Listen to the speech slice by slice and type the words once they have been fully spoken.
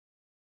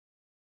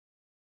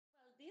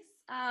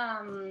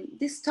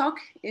This talk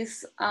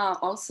is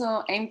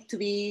also aimed to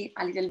be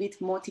a little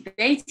bit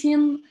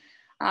motivating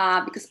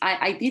because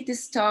I did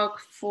this talk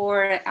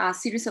for a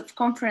series of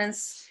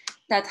conferences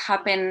that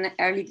happened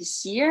early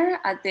this year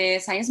at the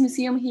Science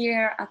Museum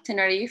here at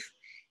Tenerife.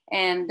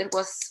 And there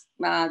was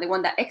the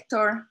one that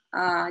Hector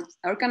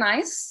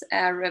organized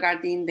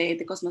regarding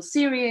the Cosmos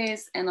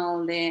series and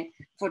all the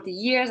 40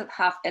 years that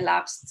have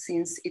elapsed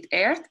since it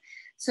aired.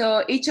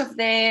 So each of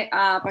the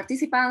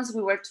participants,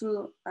 we were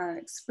to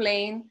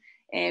explain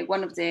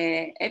one of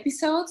the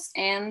episodes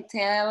and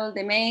tell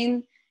the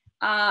main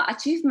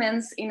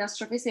achievements in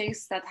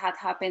astrophysics that had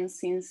happened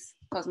since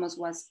Cosmos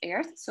was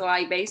aired. So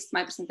I based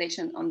my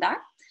presentation on that,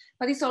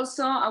 but it's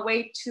also a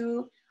way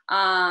to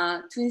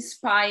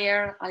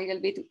inspire a little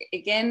bit,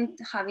 again,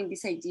 having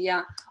this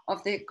idea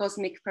of the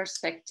cosmic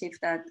perspective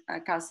that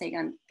Carl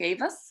Sagan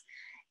gave us.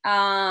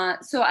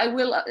 So I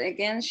will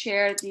again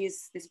share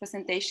this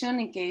presentation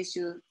in case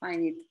you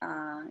find it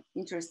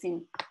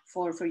interesting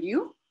for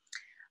you.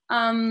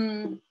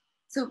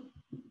 So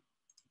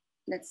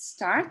let's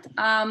start.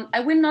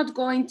 I will not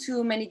go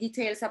into many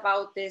details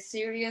about the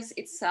series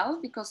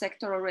itself because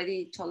Hector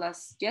already told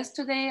us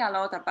yesterday a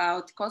lot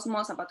about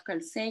Cosmos, about Carl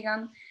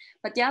Sagan,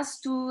 but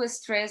just to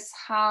stress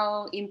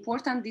how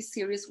important this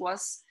series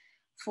was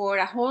for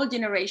a whole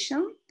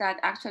generation, that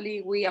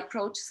actually we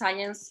approach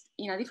science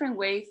in a different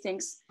way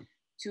thanks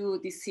to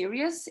this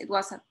series. It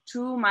was a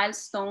true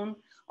milestone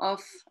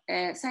of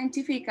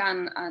scientific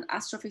and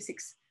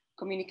astrophysics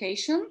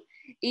communication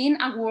in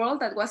a world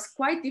that was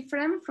quite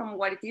different from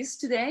what it is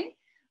today.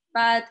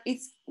 But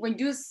it's when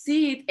you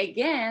see it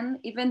again,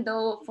 even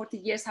though 40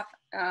 years have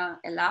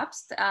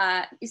elapsed,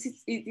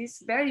 it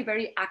is very,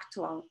 very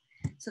actual.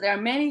 So there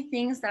are many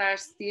things that are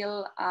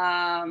still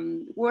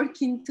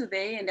working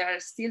today and that are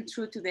still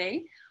true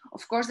today.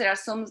 Of course, there are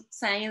some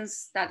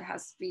science that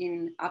has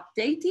been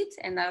updated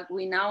and that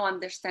we now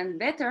understand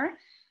better,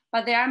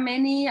 but there are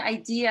many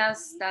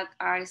ideas that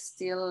are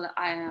still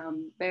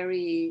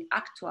very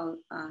actual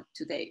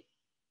today.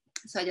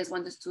 So I just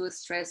wanted to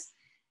stress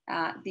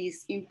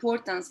this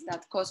importance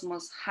that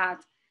Cosmos had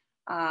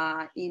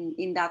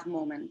in that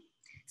moment,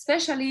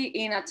 especially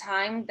in a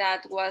time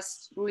that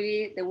was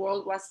really, the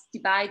world was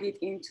divided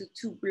into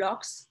two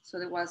blocks. So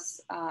there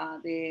was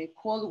the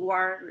Cold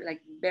War,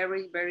 like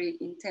very, very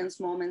intense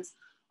moments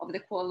of the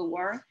Cold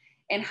War,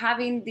 and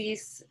having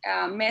this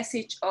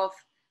message of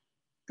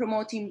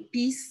promoting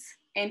peace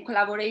and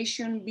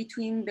collaboration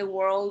between the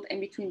world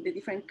and between the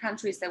different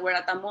countries that were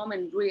at the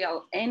moment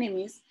real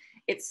enemies.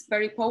 It's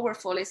very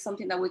powerful. It's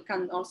something that we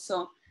can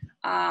also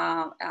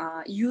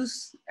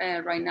use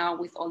right now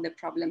with all the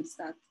problems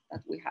that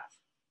we have.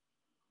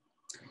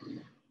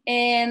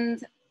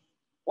 And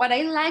what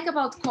I like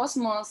about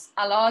Cosmos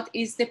a lot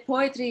is the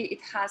poetry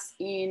it has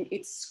in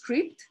its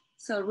script.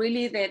 So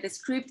really the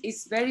script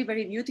is very,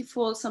 very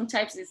beautiful.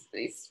 Sometimes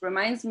it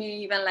reminds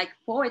me even like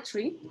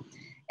poetry.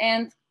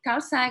 And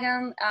Carl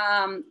Sagan,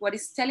 what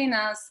he's telling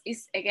us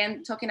is,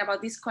 again, talking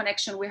about this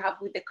connection we have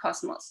with the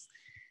cosmos.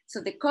 So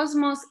the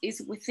cosmos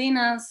is within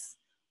us.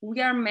 We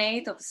are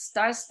made of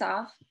star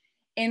stuff.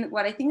 And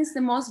what I think is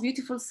the most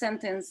beautiful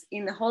sentence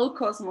in the whole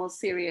Cosmos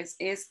series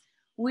is,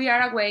 we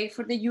are a way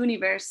for the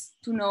universe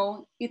to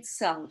know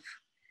itself.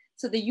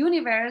 So the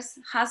universe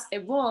has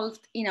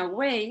evolved in a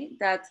way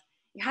that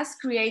it has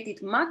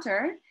created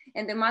matter,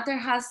 and the matter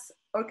has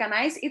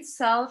organized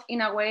itself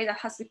in a way that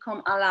has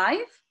become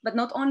alive, but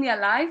not only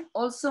alive,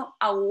 also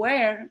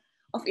aware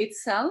of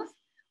itself,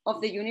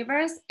 of the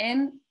universe,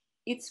 and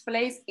its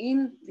place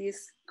in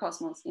this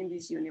cosmos, in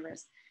this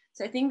universe.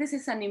 So I think this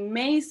is an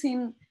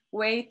amazing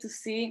way to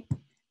see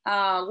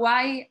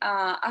why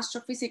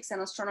astrophysics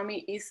and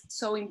astronomy is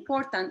so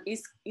important.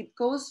 It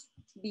goes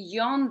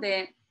beyond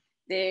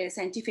the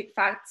scientific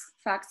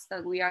facts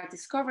that we are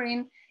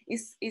discovering.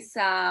 Is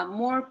a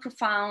more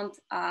profound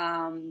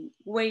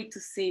way to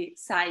see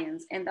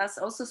science. And that's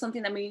also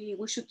something that maybe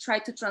we should try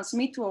to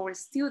transmit to our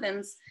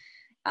students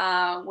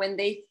when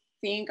they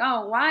think,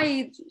 oh,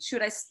 why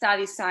should I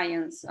study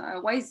science?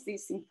 Why is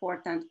this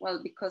important? Well,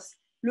 because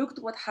look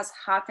what has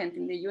happened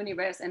in the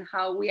universe and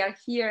how we are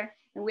here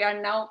and we are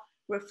now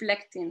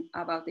reflecting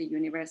about the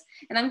universe.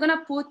 And I'm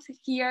gonna put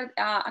here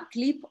a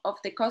clip of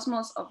the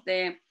Cosmos of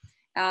the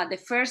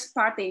first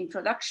part, the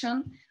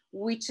introduction,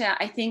 which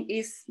I think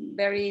is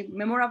very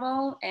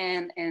memorable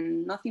and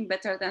nothing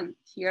better than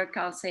hear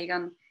Carl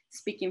Sagan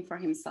speaking for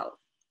himself.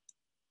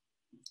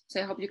 So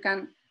I hope you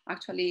can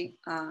actually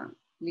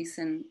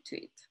listen to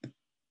it.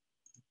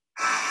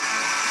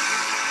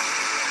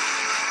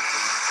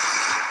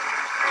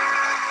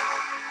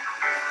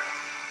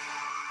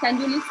 Can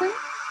you listen?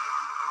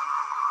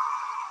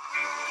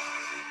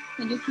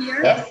 Can you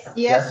hear?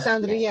 Yes,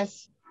 Sandra,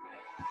 yes.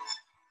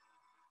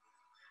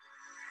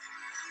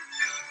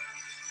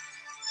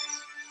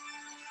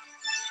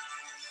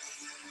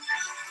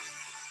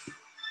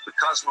 The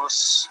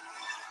cosmos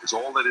is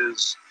all that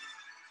is,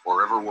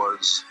 or ever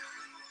was,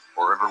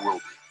 or ever will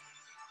be.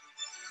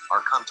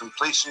 Our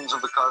contemplations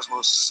of the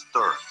cosmos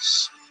stir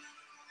us.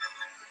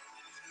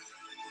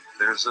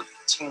 There's a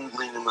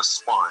tingling in the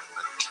spine,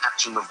 a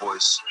catch in the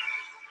voice,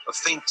 a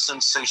faint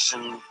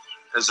sensation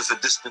as if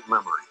a distant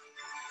memory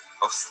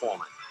of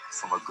falling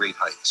from a great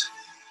height.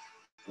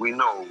 We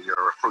know we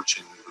are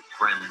approaching the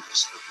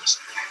grandest of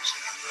mysteries.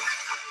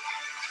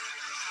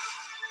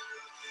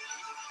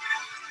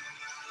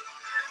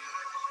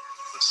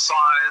 The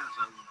size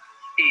and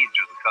age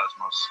of the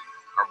cosmos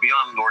are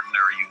beyond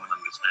ordinary human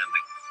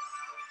understanding.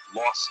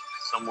 Lost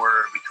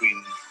somewhere between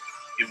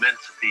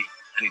immensity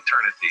and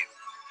eternity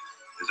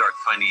is our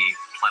tiny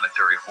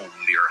planetary home,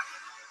 the Earth.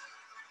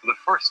 For the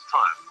first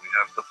time, we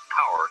have the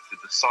power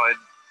to decide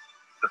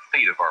the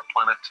fate of our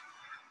planet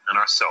and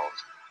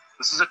ourselves.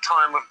 This is a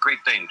time of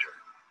great danger,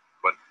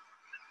 but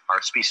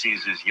our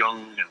species is young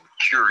and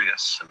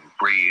curious and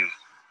brave.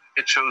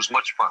 It shows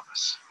much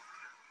promise.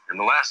 In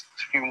the last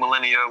few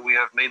millennia, we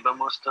have made the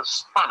most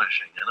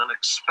astonishing and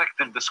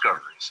unexpected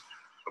discoveries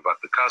about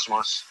the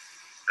cosmos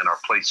and our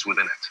place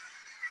within it.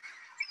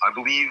 I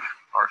believe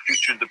our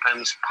future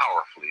depends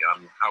powerfully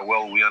on how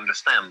well we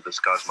understand this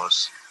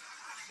cosmos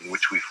in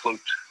which we float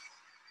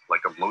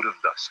like a mote of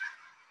dust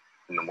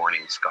in the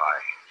morning sky.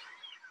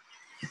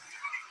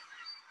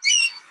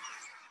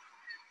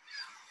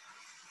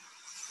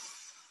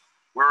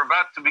 We're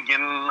about to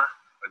begin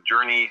a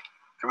journey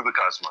through the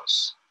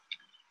cosmos.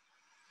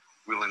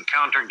 We'll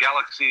encounter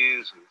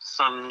galaxies and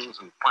suns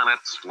and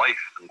planets,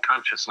 life and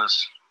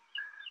consciousness,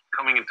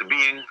 coming into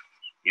being,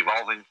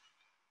 evolving,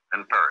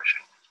 and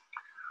perishing.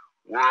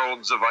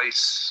 Worlds of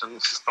ice and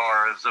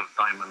stars of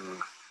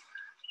diamond,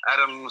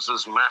 atoms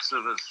as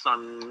massive as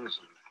suns,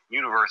 and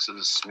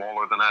universes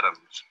smaller than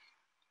atoms.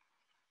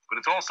 But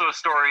it's also a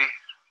story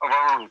of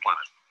our own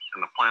planet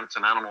and the plants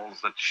and animals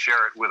that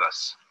share it with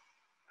us.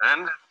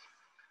 And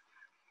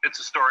it's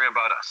a story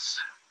about us,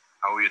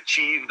 how we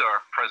achieved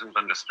our present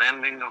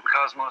understanding of the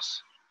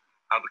cosmos,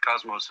 how the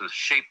cosmos has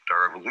shaped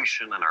our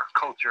evolution and our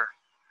culture,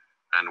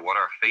 and what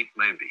our fate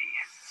may be.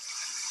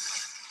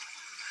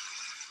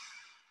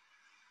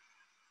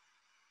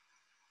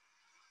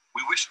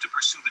 We wish to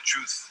pursue the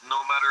truth no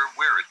matter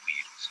where it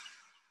leads.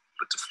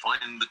 But to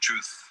find the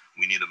truth,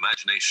 we need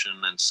imagination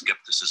and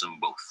skepticism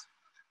both.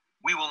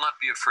 We will not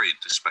be afraid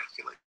to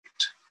speculate,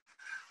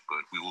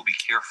 but we will be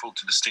careful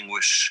to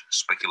distinguish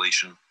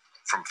speculation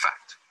from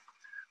fact.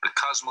 The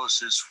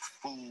cosmos is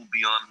full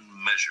beyond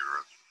measure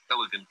of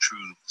elegant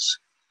truths,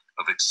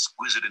 of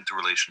exquisite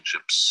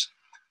interrelationships,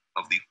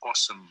 of the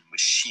awesome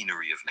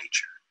machinery of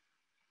nature.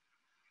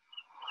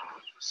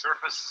 The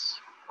surface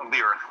of the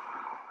Earth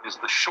is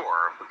the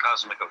shore of the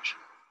cosmic ocean.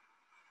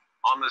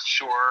 On this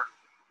shore,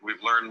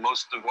 we've learned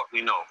most of what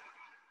we know.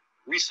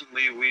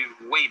 Recently, we've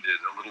waded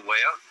a little way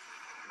out,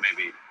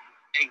 maybe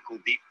ankle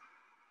deep,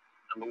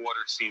 and the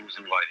water seems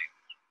inviting.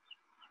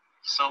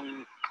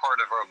 Some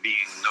part of our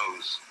being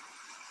knows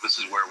this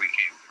is where we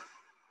came from.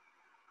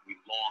 We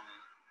long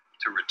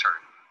to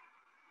return.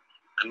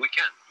 And we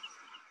can,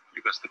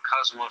 because the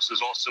cosmos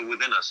is also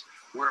within us.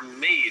 We're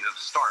made of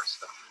star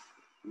stuff.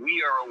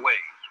 We are a way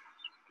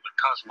for the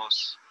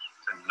cosmos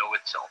to know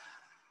itself.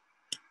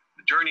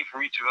 The journey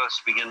for each of us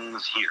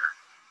begins here.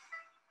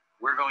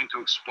 We're going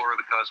to explore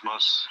the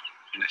cosmos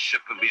in a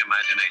ship of the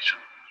imagination.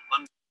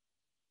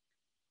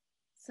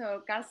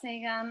 So Carl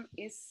Sagan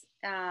is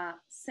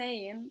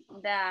saying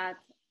that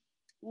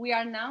we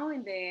are now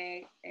in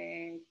the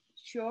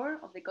shore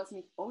of the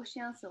cosmic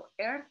ocean. So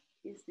Earth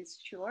is this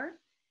shore.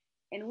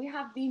 And we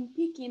have been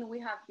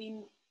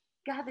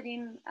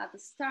gathering the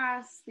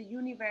stars, the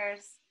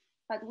universe,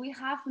 but we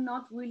have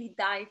not really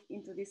dived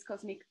into this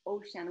cosmic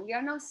ocean. We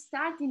are now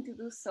starting to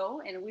do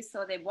so. And we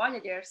saw the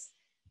Voyagers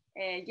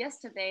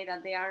yesterday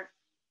that they are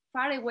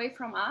far away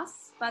from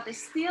us, but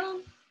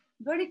still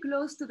very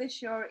close to the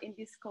shore in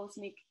this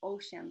cosmic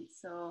ocean.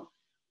 So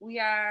we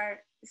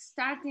are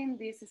starting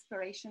this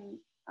exploration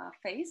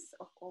phase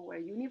of our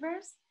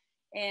universe,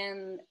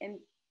 and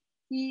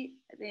he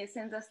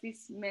sends us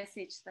this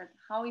message that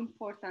how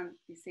important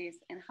this is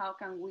and how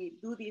can we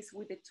do this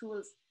with the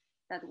tools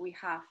that we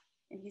have.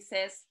 And he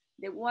says,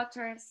 the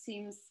water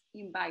seems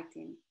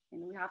inviting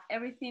and we have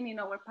everything in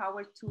our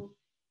power to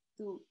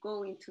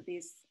go into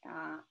this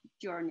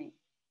journey.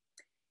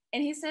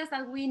 And he says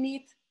that we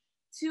need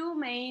two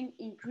main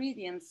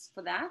ingredients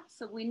for that.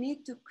 So we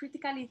need to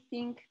critically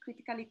think,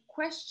 critically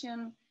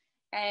question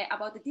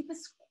about the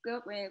deepest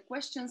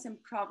questions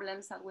and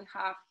problems that we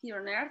have here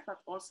on Earth,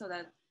 but also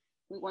that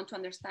we want to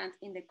understand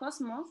in the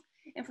cosmos.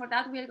 And for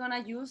that, we are going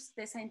to use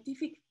the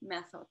scientific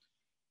method.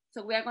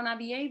 So we are going to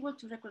be able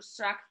to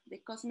reconstruct the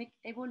cosmic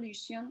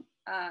evolution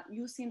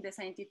using the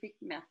scientific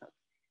method.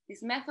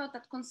 This method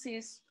that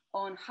consists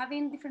on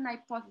having different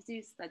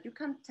hypotheses that you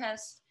can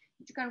test,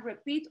 you can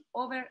repeat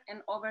over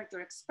and over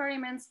your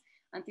experiments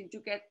until you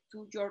get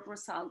to your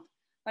result.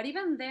 But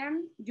even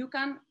then,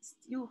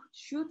 you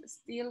should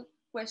still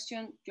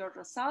question your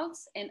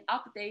results and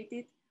update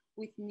it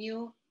with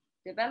new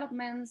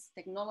developments,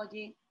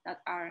 technology that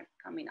are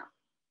coming up.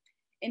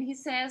 And he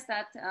says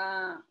that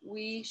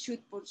we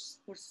should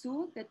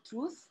pursue the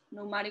truth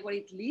no matter where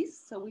it leads.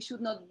 So we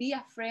should not be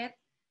afraid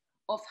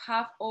of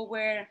have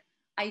our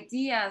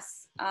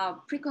ideas,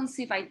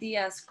 preconceived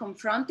ideas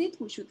confronted,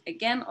 we should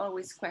again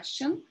always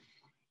question,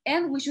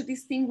 and we should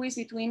distinguish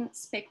between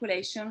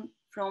speculation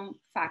from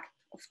fact.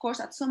 Of course,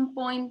 at some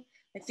point,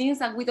 the things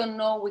that we don't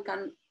know, we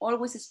can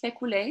always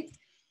speculate,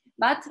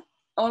 but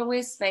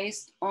always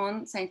based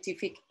on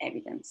scientific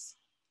evidence.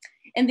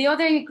 And the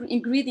other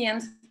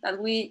ingredient that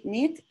we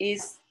need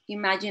is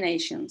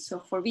imagination. So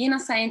for being a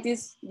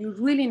scientist, you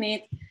really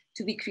need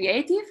to be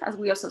creative, as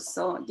we also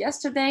saw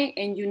yesterday,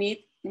 and you need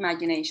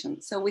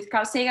imagination. So with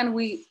Carl Sagan,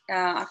 we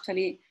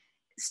actually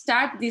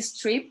start this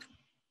trip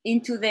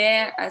into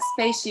the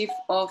spaceship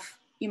of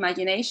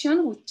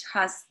imagination, which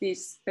has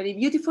this very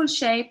beautiful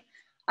shape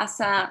as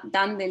a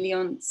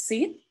dandelion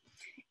seed.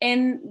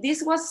 And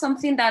this was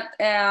something that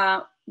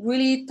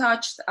really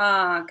touched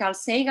Carl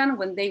Sagan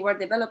when they were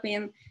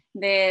developing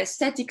the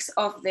aesthetics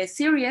of the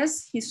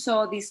series. He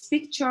saw this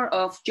picture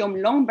of John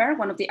Longberg,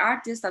 one of the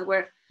artists that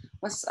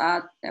was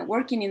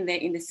working in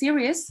the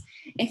series,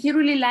 and he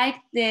really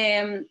liked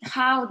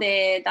how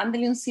the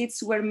dandelion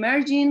seeds were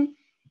merging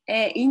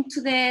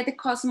into the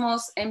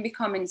cosmos and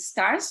becoming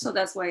stars. So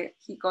that's why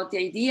he got the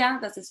idea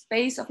that the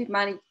space of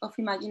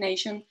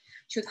imagination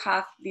should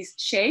have this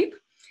shape.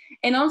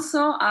 And also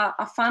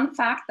a fun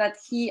fact that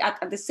he,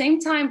 at the same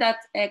time that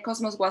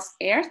Cosmos was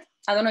aired,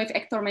 I don't know if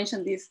Hector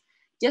mentioned this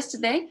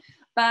yesterday,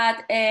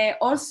 but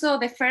also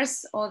the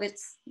first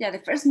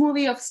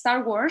movie of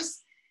Star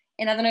Wars,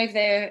 and I don't know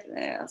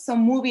if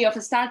some movie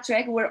of Star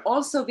Trek were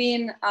also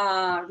being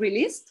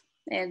released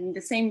in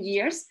the same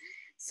years.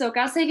 So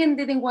Carl Sagan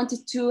didn't want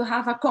to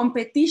have a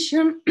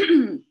competition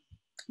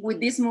with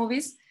these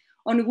movies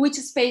on which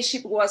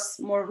spaceship was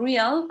more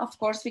real, of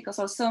course, because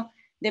also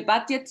the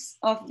budgets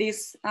of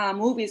these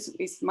movies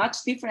is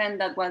much different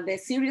than what the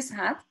series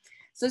had.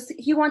 So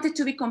he wanted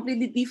to be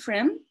completely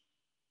different,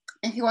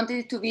 and he wanted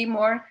it to be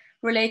more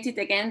related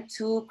again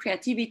to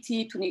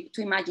creativity,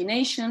 to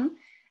imagination,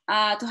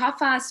 to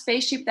have a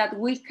spaceship that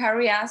will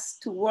carry us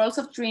to worlds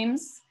of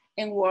dreams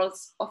and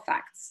worlds of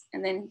facts.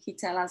 And then he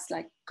tell us,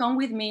 like, come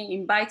with me,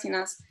 inviting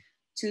us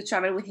to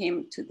travel with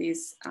him to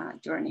this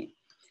journey.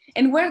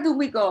 And where do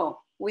we go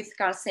with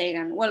Carl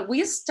Sagan? Well,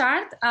 we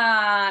start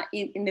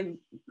in the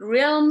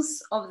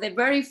realms of the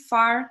very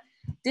far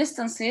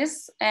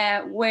distances,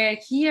 where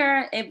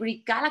here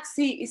every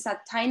galaxy is a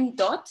tiny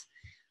dot.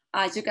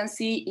 As you can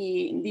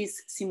see in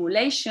this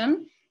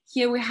simulation,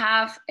 here we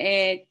have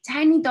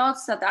tiny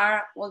dots that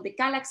are all the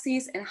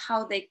galaxies and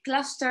how they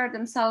cluster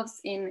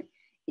themselves in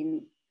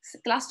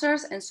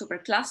clusters and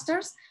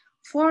superclusters,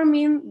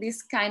 forming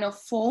this kind of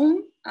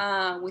foam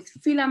with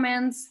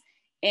filaments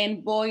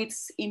and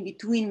voids in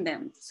between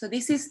them. So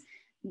this is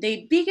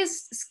the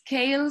biggest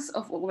scales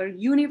of our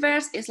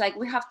universe. It's like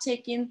we have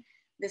taken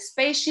the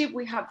spaceship,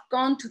 we have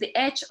gone to the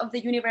edge of the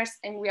universe,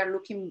 and we are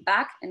looking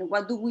back, and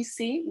what do we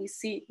see? We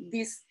see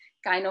this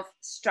kind of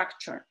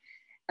structure.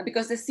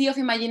 Because the sea of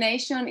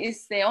imagination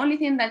is the only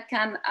thing that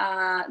can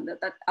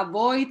that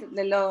avoid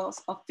the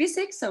laws of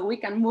physics, so we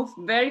can move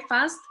very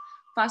fast,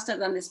 faster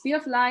than the speed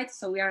of light,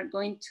 so we are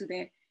going to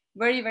the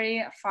very,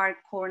 very far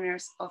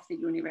corners of the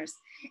universe.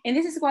 And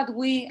this is what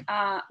we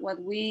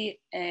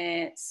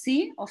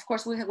see. Of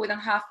course, we don't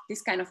have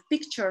this kind of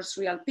pictures,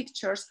 real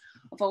pictures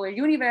of our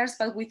universe,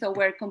 but with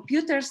our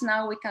computers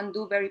now, we can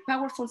do very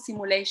powerful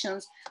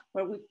simulations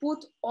where we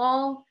put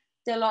all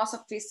the laws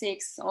of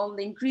physics, all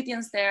the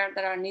ingredients there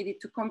that are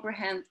needed to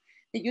comprehend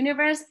the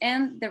universe,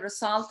 and the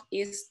result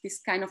is this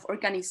kind of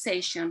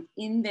organization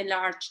in the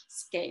large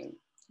scale,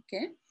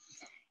 okay?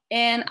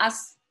 And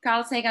as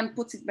Carl Sagan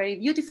puts it very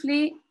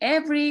beautifully,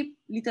 every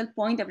little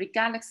point, every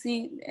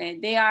galaxy,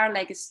 they are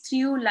like a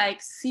stew,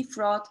 like sea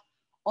froth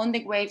on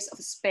the waves of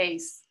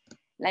space,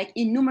 like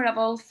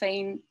innumerable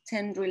faint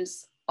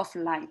tendrils of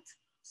light.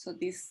 So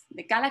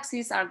the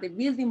galaxies are the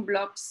building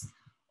blocks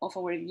of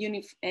our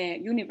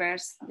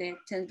universe, the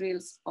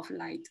tendrils of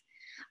light.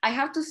 I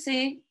have to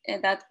say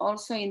that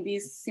also in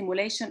this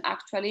simulation,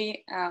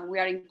 actually, we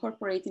are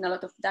incorporating a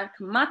lot of dark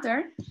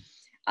matter.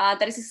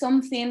 That is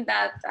something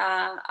that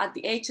at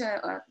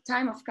the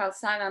time of Carl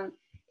Sagan,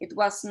 it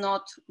was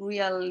not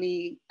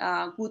really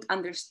good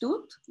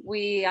understood.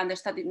 We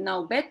understand it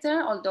now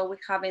better, although we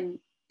haven't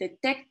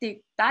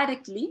detected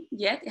directly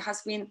yet. It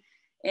has been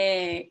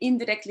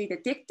indirectly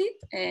detected.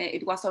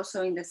 It was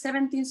also in the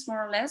 70s,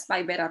 more or less,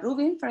 by Vera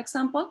Rubin, for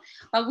example,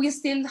 but we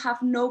still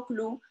have no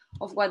clue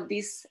of what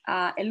this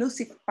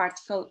elusive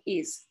particle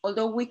is,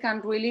 although we can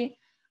really,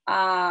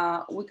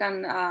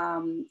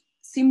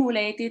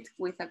 simulate it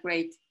with a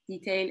great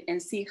detail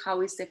and see how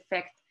it's the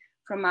effect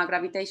from a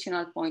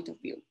gravitational point of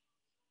view.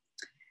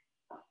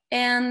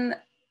 And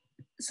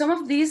some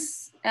of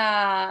these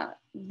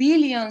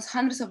billions,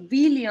 hundreds of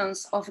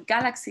billions of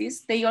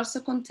galaxies, they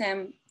also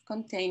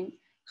contain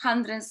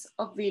hundreds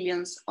of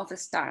billions of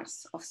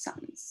stars, of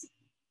suns.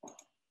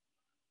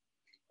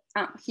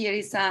 Here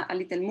is a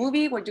little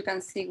movie where you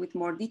can see with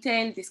more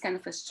detail this kind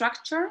of a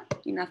structure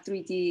in a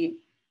 3D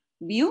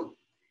view,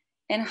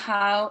 and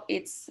how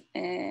it's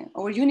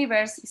our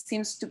universe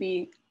seems to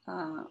be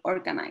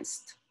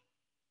organized.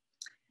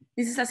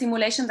 This is a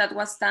simulation that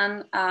was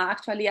done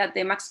actually at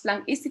the Max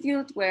Planck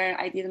Institute, where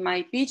I did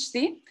my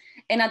PhD.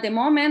 And at the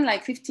moment,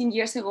 like 15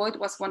 years ago, it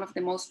was one of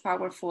the most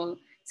powerful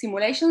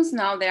simulations.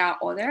 Now there are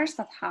others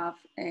that have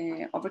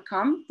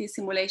overcome this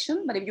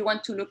simulation. But if you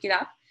want to look it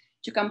up,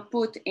 you can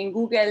put in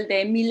Google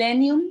the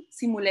Millennium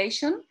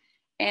simulation,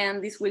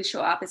 and this will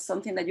show up as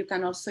something that you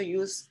can also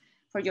use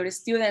for your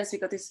students,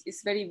 because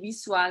it's very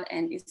visual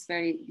and it's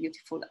very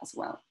beautiful as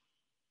well.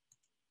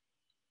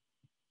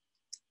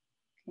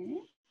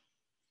 Okay.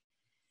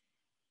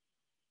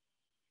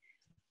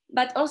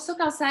 But also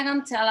Carl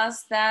Sagan tells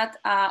us that,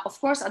 of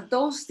course, at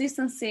those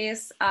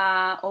distances,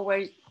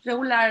 our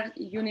regular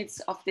units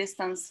of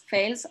distance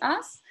fails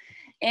us.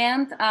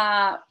 And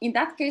in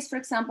that case, for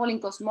example,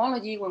 in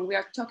cosmology, when we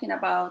are talking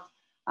about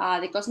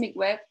the cosmic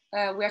web,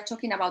 we are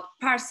talking about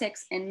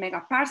parsecs and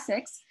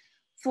megaparsecs.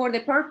 For the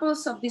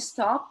purpose of this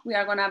talk, we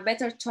are gonna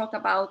better talk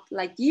about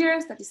light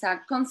years. That is a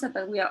concept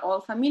that we are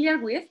all familiar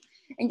with.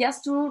 And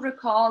just to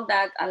recall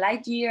that a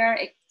light year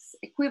is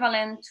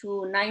equivalent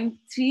to 9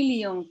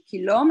 trillion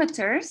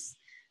kilometers.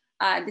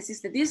 This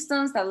is the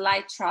distance that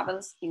light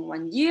travels in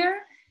 1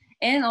 year.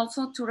 And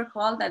also to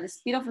recall that the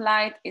speed of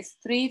light is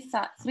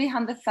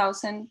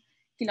 300,000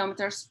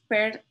 kilometers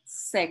per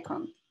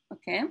second,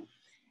 okay?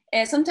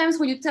 Sometimes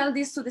when you tell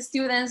this to the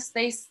students,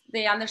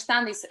 they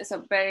understand this as a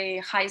very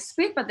high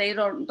speed, but they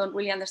don't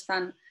really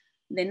understand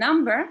the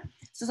number.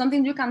 So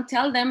something you can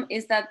tell them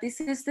is that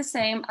this is the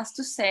same as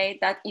to say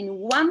that in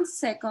 1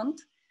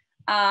 second,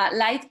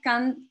 light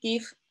can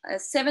give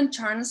 7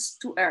 turns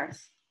to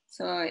Earth.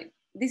 So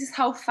this is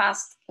how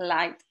fast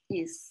light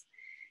is,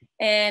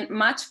 and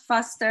much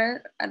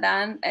faster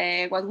than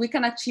what we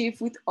can achieve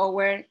with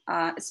our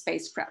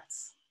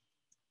spacecrafts.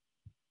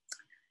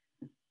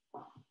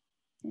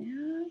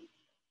 Yeah.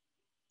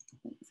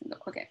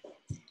 Okay.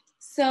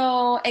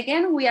 So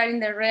again, we are in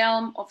the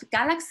realm of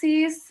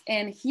galaxies,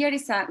 and here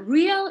is a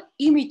real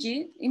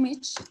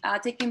image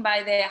taken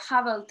by the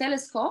Hubble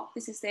telescope.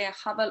 This is the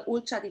Hubble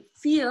Ultra Deep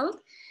Field.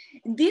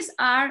 These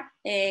are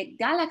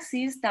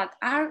galaxies that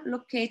are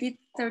located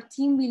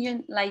 13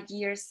 million light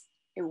years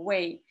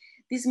away.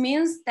 This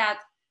means that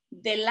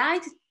the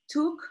light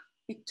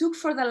it took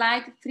for the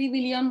light 3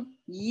 billion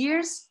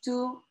years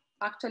to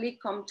actually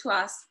come to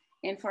us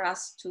and for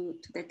us to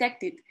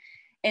detect it.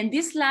 And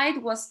this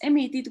light was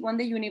emitted when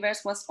the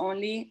universe was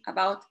only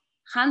about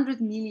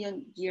 100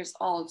 million years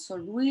old. So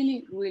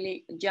really,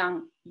 really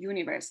young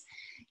universe.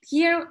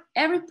 Here,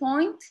 every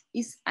point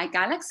is a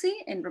galaxy.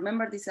 And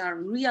remember, these are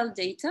real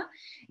data.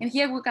 And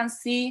here we can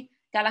see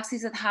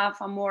galaxies that have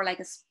a more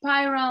like a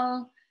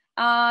spiral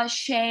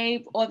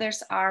shape.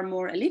 Others are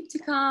more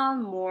elliptical,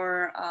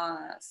 more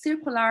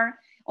circular.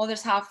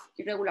 Others have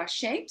irregular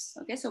shapes.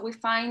 Okay, so we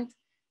find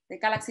the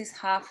galaxies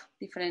have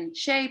different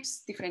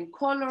shapes, different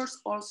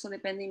colors, also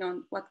depending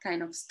on what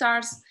kind of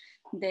stars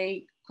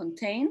they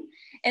contain.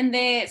 And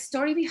the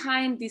story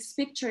behind this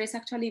picture is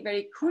actually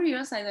very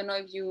curious. I don't know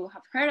if you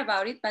have heard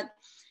about it, but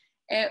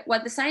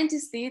what the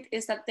scientists did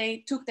is that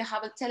they took the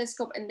Hubble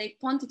telescope and they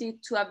pointed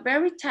it to a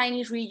very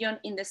tiny region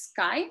in the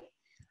sky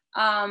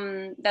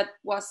that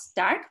was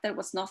dark, there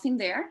was nothing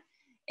there.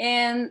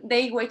 And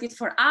they waited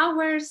for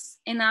hours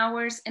and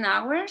hours and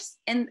hours.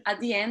 And at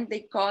the end,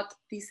 they got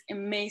this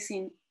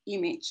amazing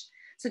image.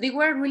 So they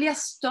were really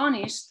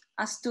astonished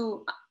as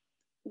to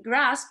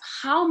grasp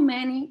how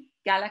many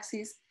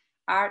galaxies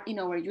are in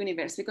our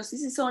universe, because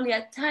this is only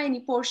a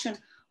tiny portion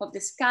of the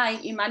sky.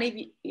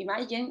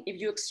 Imagine if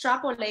you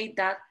extrapolate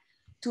that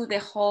to the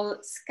whole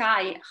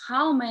sky,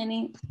 how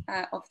many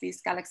of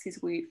these galaxies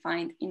we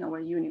find in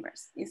our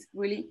universe. It's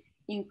really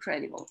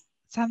incredible.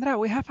 Sandra,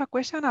 we have a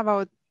question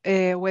about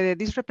whether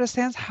this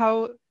represents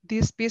how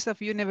this piece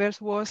of universe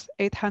was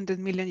 800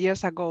 million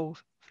years ago,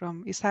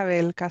 from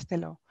Isabel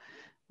Castello.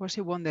 Was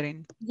she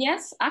wondering?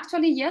 Yes,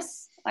 actually,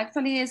 yes.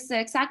 Actually, it's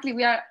exactly,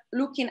 we are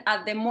looking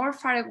at the more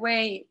far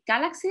away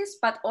galaxies,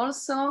 but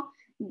also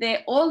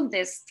the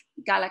oldest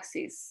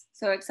galaxies.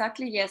 So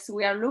exactly, yes,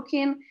 we are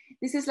looking,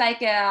 this is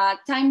like a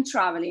time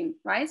traveling,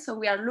 right? So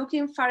we are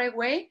looking far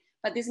away,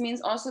 but this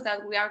means also that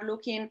we are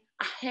looking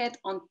ahead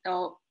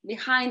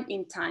behind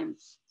in time.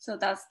 So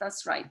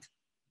that's right.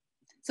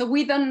 So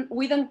we don't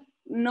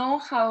know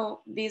how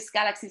these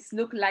galaxies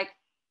look like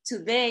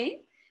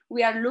today.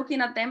 We are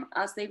looking at them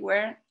as they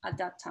were at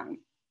that time.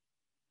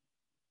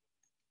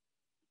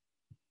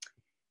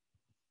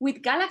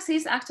 With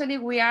galaxies, actually,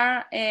 we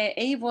are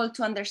able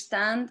to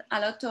understand a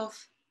lot of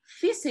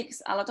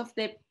physics, a lot of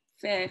the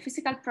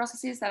physical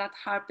processes that are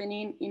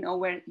happening in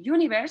our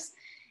universe.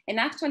 And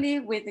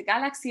actually, with the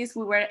galaxies,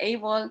 we were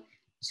able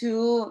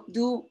to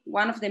do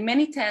one of the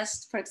many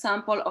tests, for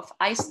example, of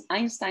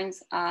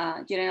Einstein's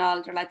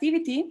general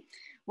relativity,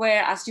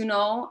 where, as you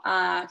know,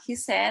 he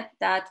said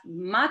that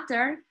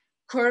matter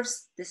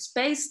curves the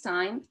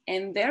space-time,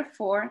 and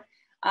therefore,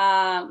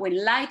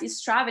 when light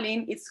is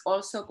traveling, it's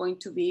also going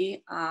to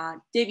be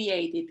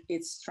deviated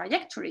its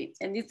trajectory.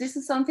 And this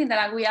is something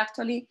that we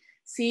actually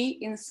see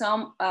in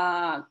some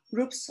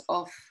groups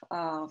of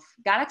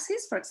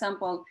galaxies. For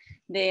example,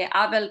 the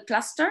Abell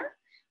cluster,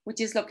 which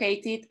is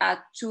located at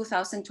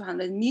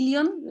 2,200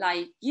 million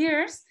light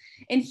years.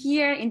 And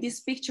here in this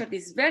picture,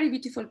 this very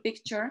beautiful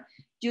picture,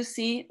 you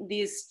see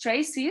these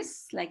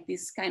traces, like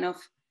these kind of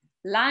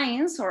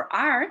lines or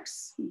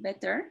arcs,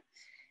 better.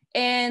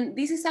 And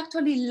this is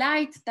actually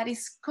light that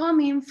is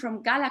coming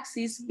from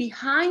galaxies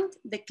behind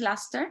the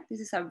cluster. This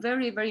is a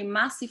very, very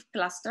massive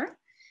cluster.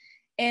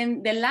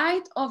 And the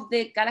light of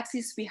the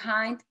galaxies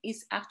behind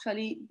is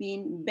actually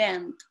being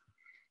bent.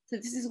 So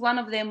this is one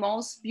of the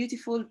most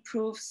beautiful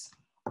proofs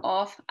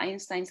of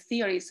Einstein's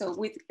theory. So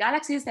with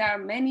galaxies, there are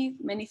many,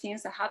 many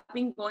things that have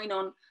been going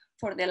on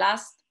for the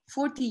last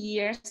 40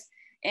 years,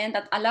 and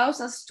that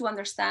allows us to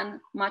understand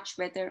much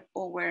better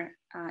our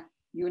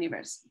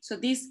universe. So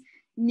this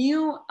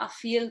new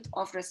field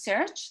of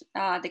research,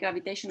 the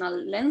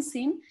gravitational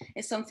lensing,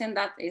 is something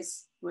that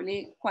is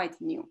really quite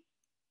new.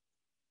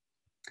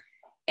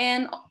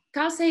 And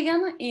Carl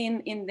Sagan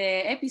in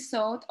the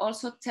episode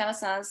also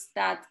tells us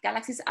that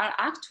galaxies are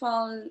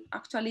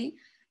actually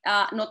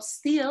not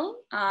still.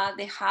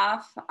 They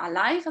have a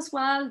life as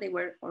well. They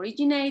were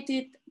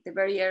originated the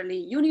very early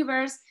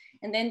universe,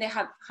 and then they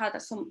have had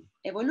some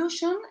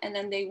evolution, and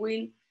then they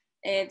will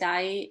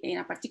die in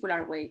a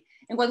particular way.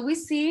 And what we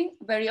see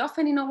very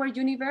often in our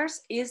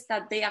universe is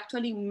that they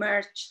actually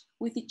merge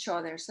with each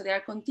other. So they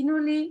are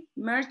continually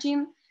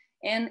merging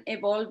and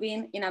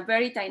evolving in a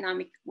very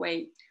dynamic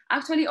way.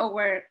 Actually,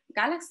 our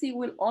galaxy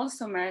will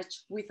also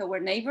merge with our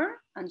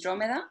neighbor,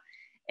 Andromeda,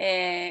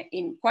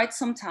 in quite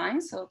some time,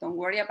 so don't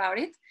worry about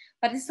it.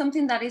 But it's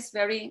something that is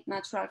very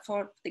natural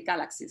for the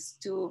galaxies,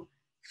 to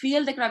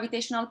feel the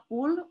gravitational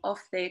pull of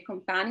the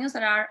companions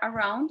that are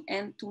around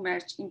and to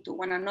merge into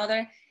one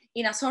another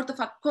in a sort of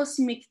a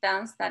cosmic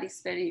dance that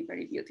is very,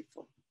 very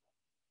beautiful.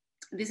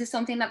 This is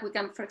something that we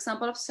can, for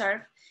example,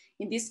 observe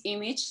in this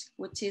image,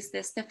 which is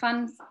the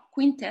Stefan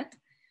Quintet,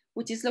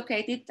 which is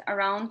located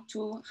around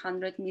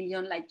 200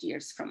 million light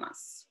years from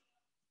us.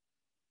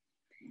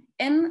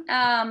 And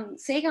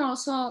Sagan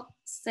also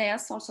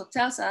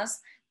tells us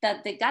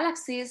that the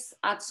galaxies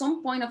at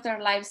some point of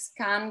their lives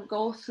can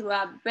go through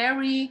a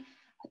very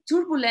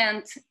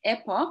turbulent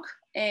epoch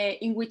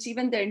in which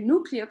even their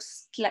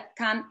nucleus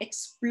can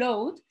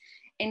explode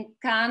and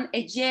can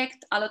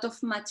eject a lot of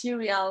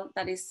material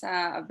that is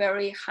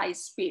very high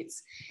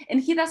speeds.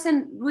 And he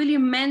doesn't really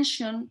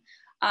mention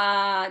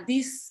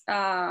this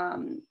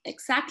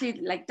exactly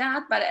like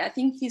that, but I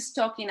think he's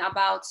talking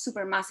about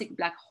supermassive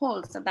black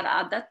holes that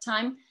at that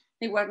time,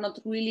 they were not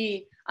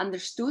really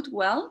understood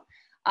well.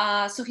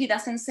 So he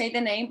doesn't say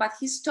the name, but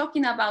he's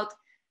talking about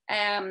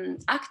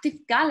active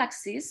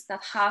galaxies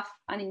that have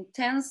an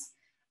intense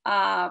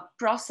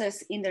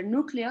process in their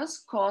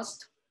nucleus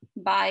caused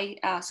by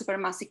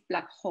supermassive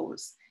black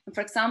holes. And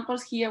for example,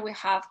 here we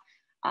have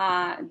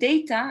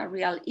data, a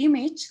real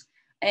image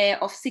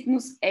of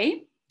Cygnus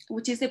A,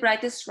 which is the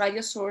brightest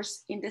radio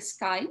source in the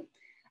sky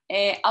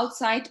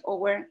outside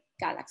our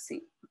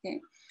galaxy. Okay?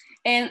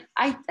 And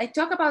I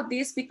talk about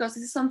this because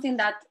this is something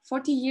that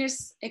 40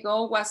 years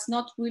ago was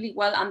not really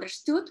well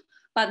understood,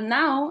 but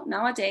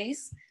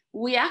nowadays,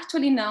 we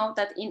actually know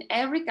that in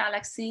every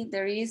galaxy,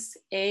 there is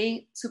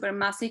a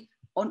supermassive,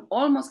 on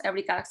almost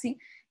every galaxy,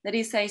 there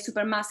is a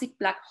supermassive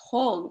black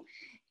hole.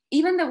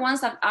 Even the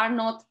ones that are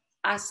not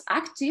as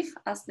active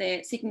as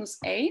the Cygnus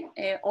A,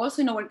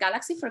 also in our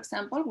galaxy, for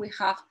example, we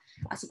have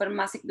a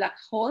supermassive black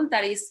hole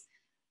that is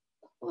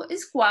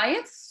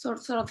quiet,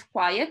 sort of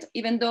quiet,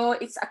 even though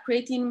it's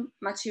accreting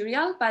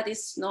material, but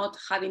it's not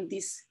having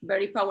these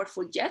very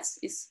powerful jets,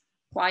 it's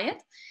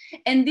quiet.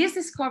 And this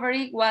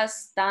discovery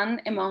was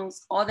done,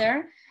 amongst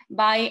other,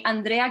 by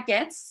Andrea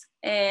Ghez,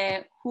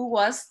 who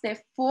was the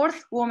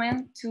 4th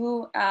woman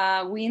to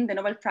win the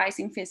Nobel Prize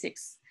in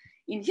Physics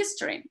in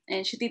history.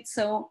 And she did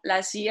so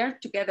last year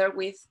together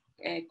with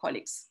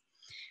colleagues.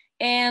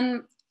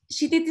 And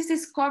she did this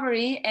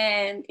discovery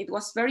and it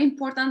was very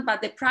important,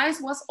 but the prize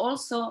was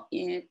also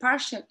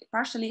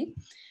partially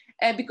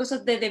because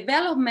of the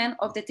development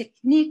of the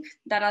technique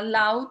that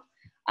allowed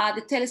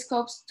the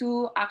telescopes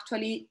to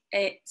actually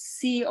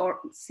see or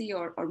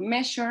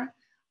measure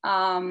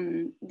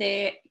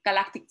the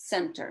galactic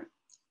center,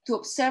 to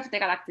observe the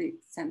galactic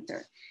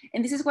center.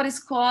 And this is what is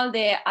called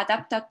the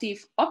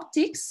adaptive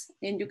optics.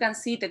 And you can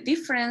see the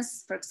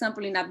difference, for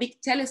example, in a big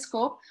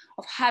telescope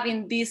of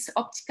having this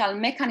optical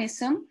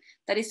mechanism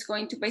that is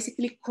going to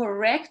basically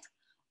correct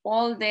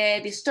all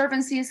the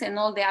disturbances and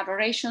all the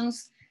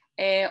aberrations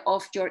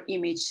of your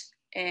image,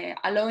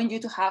 allowing you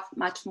to have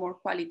much more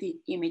quality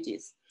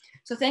images.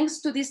 So thanks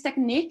to this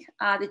technique,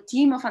 the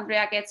team of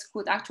Andrea Ghez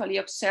could actually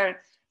observe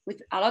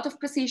with a lot of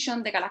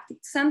precision the galactic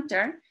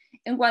center.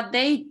 And what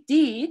they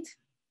did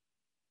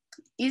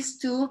is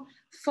to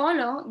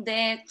follow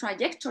the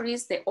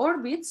trajectories, the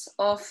orbits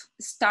of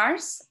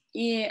stars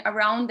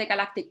around the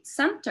galactic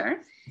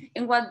center.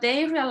 And what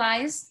they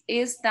realized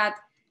is that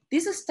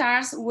these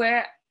stars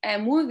were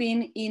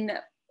moving in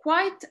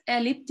quite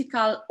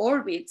elliptical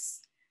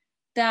orbits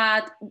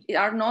that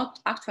are not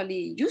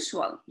actually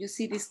usual. You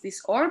see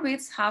these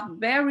orbits have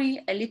very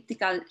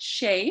elliptical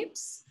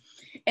shapes.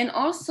 And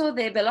also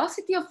the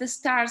velocity of the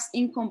stars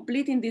in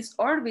completing these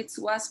orbits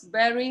was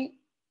very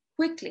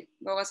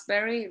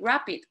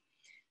rapid.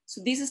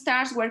 So these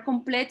stars were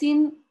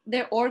completing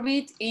their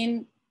orbit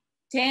in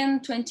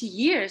 10, 20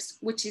 years,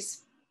 which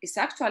is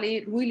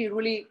actually really,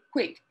 really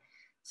quick.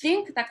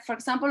 Think that, for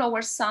example,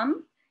 our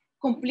sun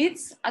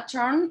completes a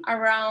turn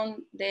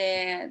around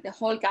the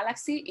whole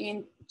galaxy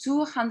in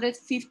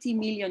 250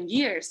 million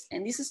years.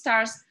 And these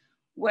stars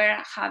were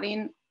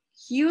having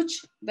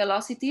huge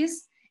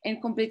velocities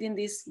and completing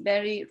these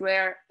very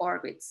rare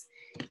orbits.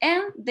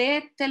 And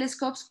the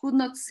telescopes could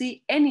not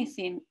see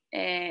anything,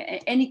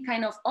 any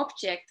kind of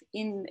object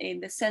in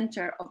the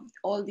center of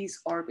all these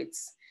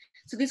orbits.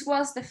 So this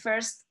was the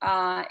first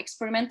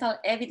experimental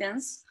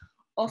evidence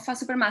of a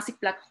supermassive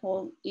black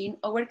hole in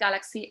our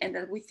galaxy, and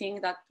that we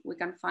think that we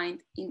can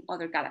find in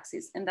other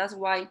galaxies. And that's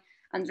why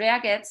Andrea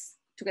Goetz,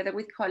 together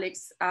with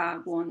colleagues,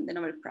 won the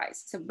Nobel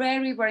Prize. It's a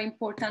very, very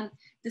important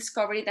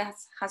discovery that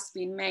has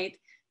been made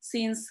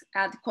since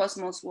the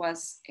cosmos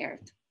was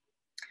Earth.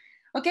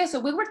 Okay, so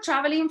we were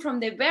traveling from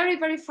the very,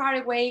 very far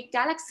away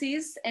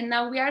galaxies, and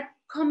now we are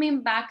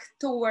coming back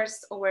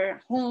towards our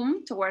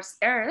home, towards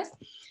Earth.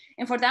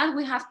 And for that,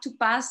 we have to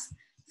pass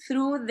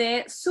through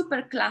the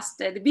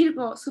supercluster, the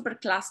Virgo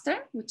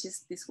supercluster, which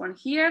is this one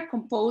here,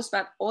 composed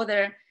by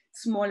other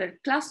smaller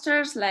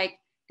clusters like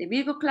the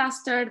Virgo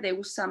cluster, the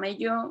Ursa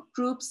Major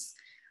groups,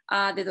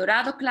 the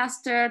Dorado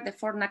cluster, the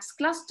Fornax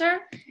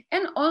cluster,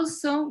 and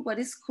also what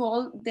is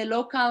called the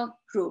local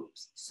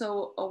groups.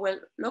 So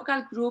our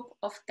local group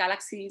of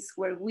galaxies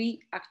where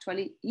we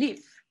actually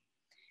live.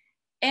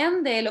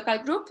 And the local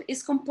group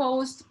is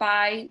composed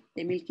by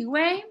the Milky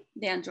Way,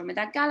 the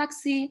Andromeda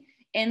galaxy,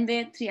 and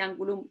the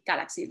Triangulum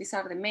galaxy. These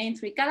are the main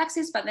three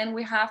galaxies, but then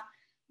we have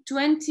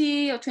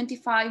 20 or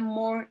 25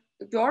 more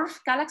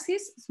dwarf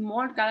galaxies,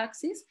 small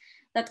galaxies,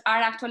 that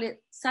are actually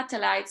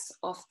satellites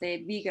of the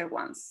bigger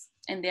ones,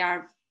 and they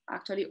are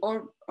actually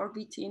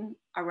orbiting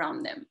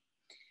around them.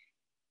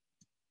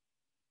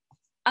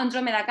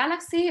 Andromeda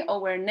galaxy,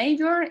 our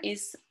neighbor,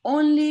 is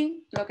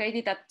only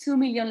located at 2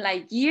 million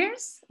light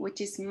years,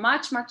 which is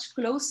much, much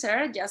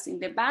closer, just in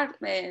the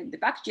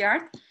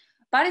backyard,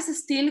 but it's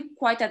still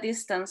quite a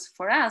distance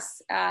for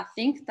us.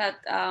 Think that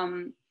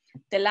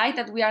the light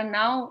that we are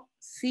now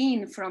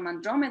seeing from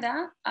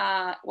Andromeda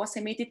was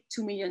emitted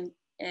 2 million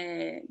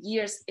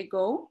years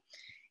ago.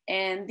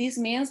 And this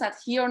means that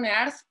here on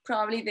Earth,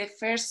 probably the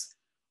first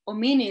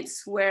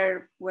hominids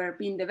were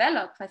being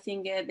developed. I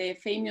think the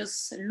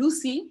famous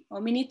Lucy,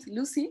 hominid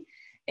Lucy,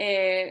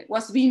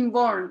 was being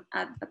born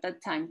at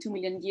that time, 2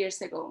 million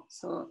years ago.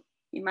 So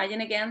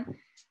imagine again,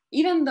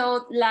 even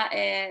though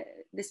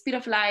the speed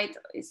of light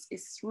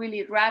is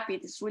really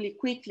rapid, it's really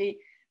quickly,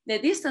 the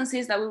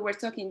distances that we were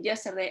talking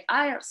yesterday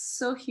are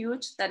so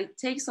huge that it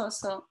takes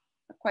also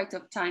quite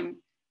a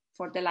time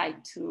for the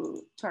light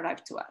to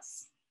arrive to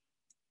us.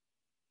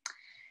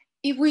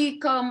 If we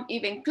come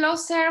even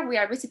closer, we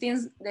are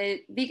visiting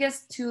the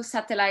biggest two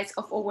satellites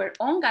of our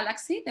own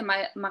galaxy, the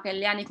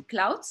Magellanic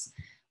Clouds,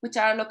 which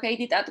are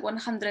located at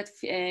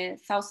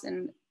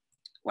 100,000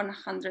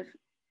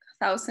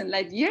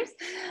 light years.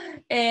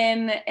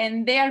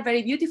 And they are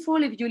very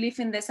beautiful. If you live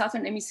in the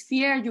Southern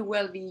Hemisphere, you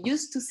will be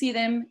used to see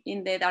them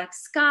in the dark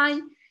sky.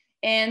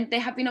 And they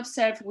have been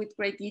observed with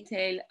great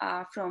detail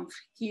from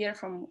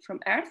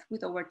Earth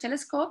with our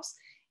telescopes.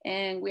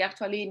 And we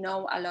actually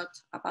know a lot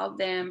about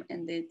them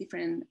and the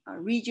different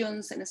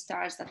regions and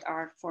stars that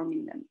are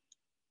forming them.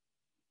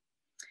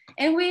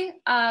 And we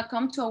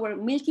come to our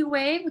Milky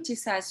Way, which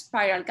is a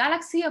spiral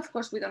galaxy. Of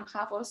course, we don't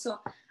have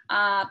also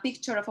a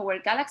picture of our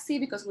galaxy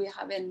because we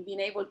haven't been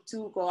able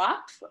to go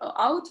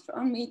out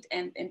from it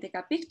and take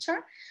a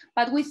picture.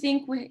 But we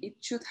think it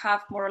should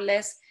have more or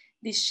less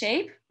this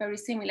shape, very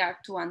similar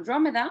to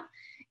Andromeda.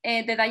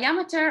 The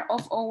diameter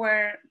of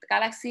our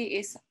galaxy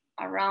is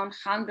around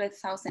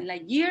 100,000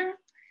 light year.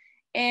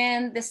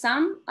 And the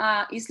sun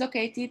is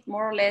located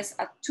more or less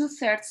at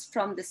 2/3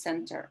 from the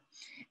center.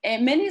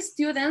 Many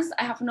students,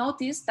 I have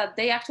noticed that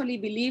they actually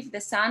believe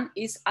the sun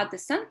is at the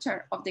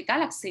center of the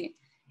galaxy.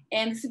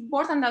 And it's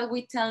important that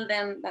we tell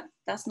them that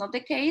that's not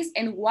the case,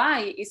 and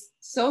why it's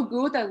so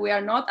good that we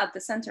are not at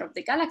the center of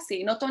the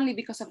galaxy, not only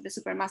because of the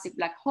supermassive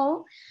black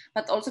hole,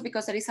 but also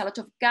because there is a lot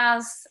of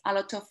gas, a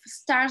lot of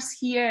stars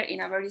here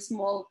in a very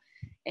small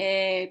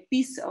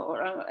piece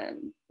or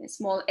a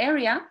small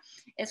area.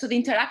 And so the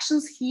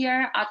interactions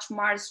here are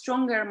much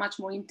stronger, much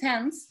more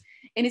intense,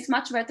 and it's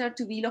much better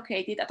to be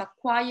located at a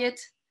quiet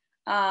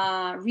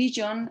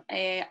region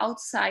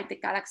outside the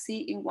galaxy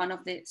in one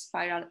of the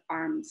spiral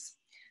arms.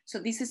 So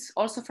this is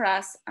also for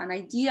us an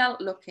ideal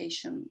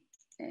location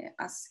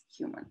as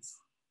humans.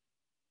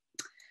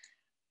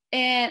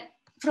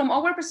 From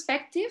our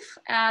perspective,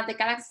 the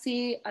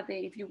galaxy,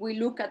 if we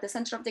look at the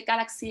center of the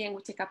galaxy and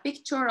we take a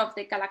picture of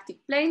the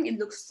galactic plane, it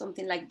looks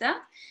something like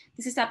that.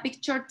 This is a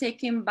picture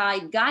taken by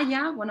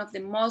Gaia, one of the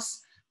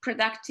most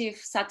productive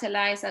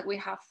satellites that we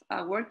have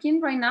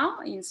working right now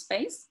in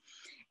space.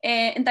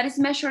 And that is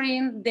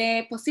measuring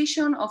the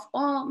position of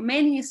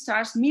many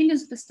stars,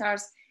 millions of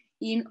stars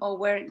in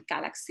our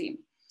galaxy.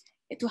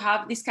 to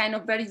have this kind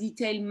of very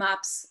detailed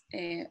maps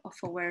of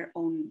our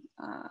own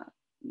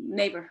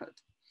neighborhood.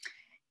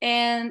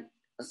 And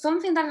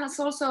something that has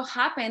also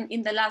happened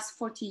in the last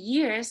 40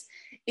 years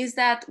is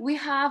that we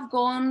have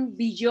gone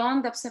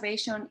beyond the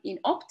observation in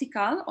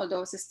optical,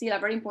 although it's still a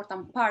very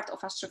important part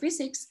of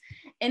astrophysics.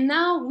 And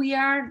now we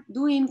are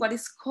doing what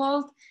is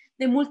called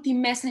the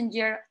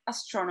multi-messenger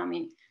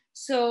astronomy.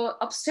 So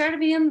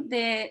observing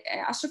the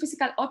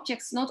astrophysical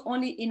objects, not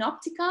only in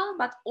optical,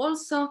 but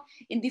also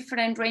in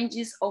different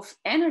ranges of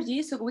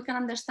energy, so we can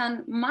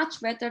understand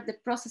much better the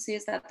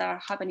processes that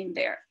are happening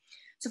there.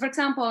 So for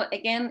example,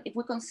 again, if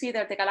we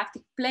consider the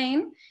galactic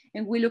plane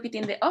and we look it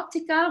in the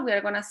optical, we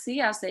are gonna see,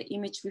 as the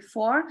image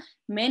before,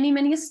 many,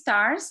 many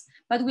stars,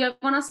 but we are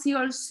gonna see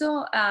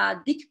also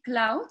thick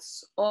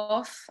clouds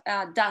of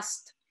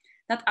dust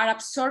that are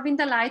absorbing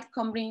the light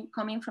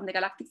coming from the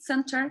galactic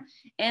center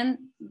and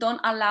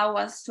don't allow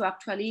us to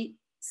actually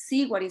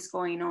see what is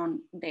going on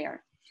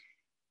there.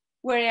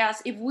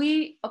 Whereas if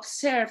we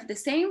observe the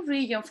same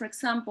region, for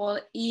example,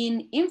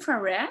 in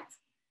infrared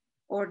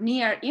or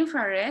near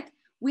infrared,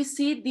 we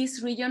see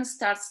this region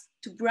starts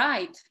to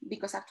bright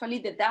because actually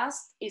the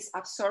dust is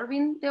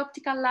absorbing the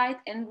optical light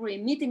and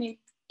re-emitting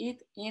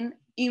it in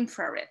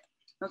infrared,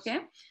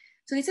 okay?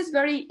 So this is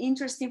very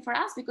interesting for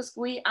us because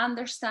we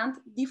understand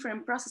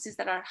different processes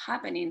that are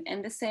happening,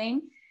 and the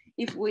same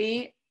if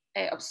we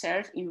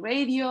observe in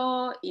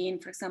radio, in,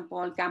 for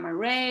example, gamma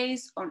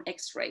rays or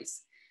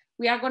X-rays.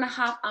 We are gonna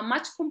have a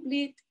much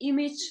complete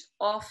image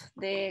of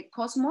the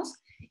cosmos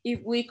if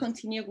we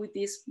continue with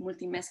this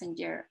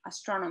multi-messenger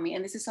astronomy.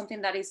 And this is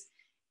something that is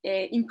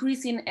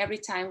increasing every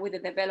time with the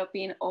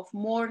developing of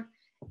more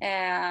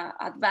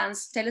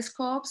advanced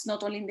telescopes,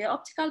 not only in the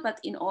optical, but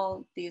in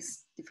all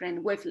these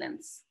different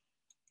wavelengths.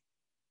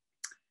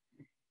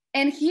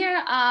 And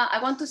here I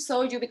want to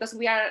show you, because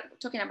we are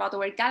talking about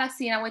our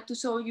galaxy, and I want to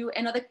show you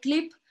another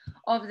clip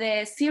of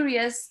the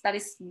series that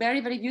is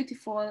very, very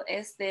beautiful.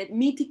 Is the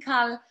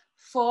mythical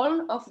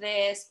fall of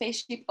the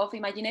spaceship of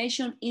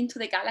imagination into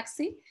the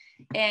galaxy.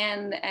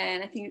 And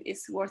I think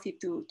it's worth it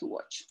to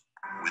watch.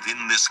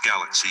 Within this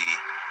galaxy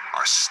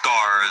are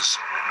stars,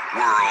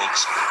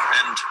 worlds,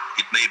 and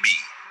it may be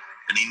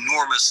an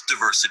enormous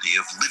diversity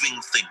of living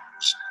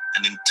things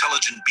and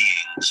intelligent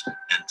beings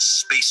and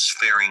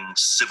spacefaring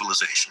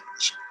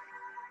civilizations.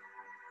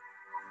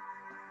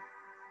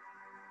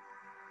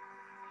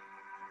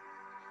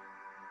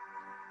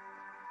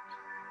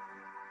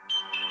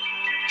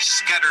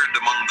 Scattered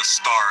among the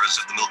stars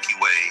of the Milky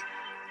Way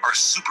are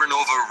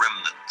supernova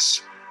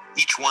remnants,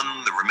 each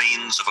one the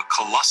remains of a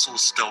colossal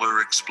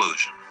stellar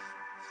explosion.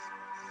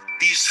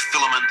 These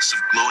filaments of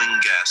glowing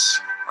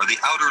gas are the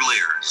outer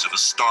layers of a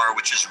star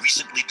which has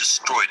recently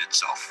destroyed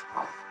itself.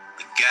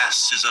 The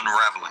gas is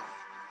unraveling,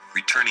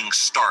 returning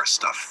star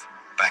stuff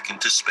back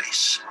into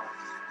space.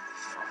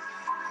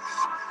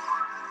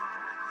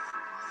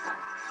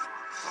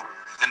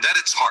 And at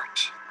its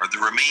heart are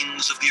the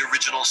remains of the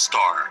original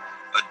star,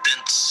 a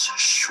dense,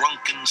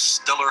 shrunken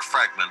stellar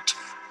fragment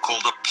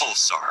called a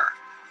pulsar,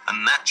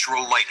 a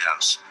natural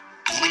lighthouse,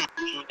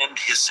 blinking and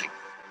hissing,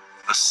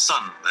 a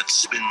sun that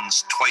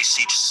spins twice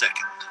each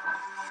second.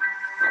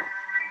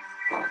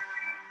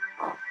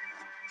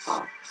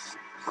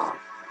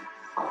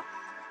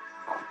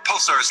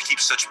 Pulsars keep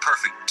such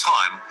perfect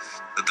time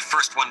that the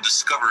first one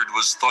discovered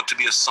was thought to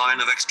be a sign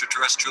of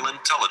extraterrestrial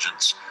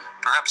intelligence,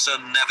 perhaps a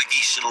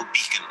navigational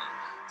beacon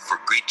for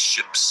great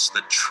ships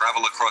that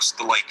travel across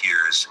the light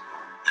years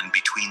and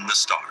between the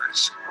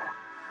stars.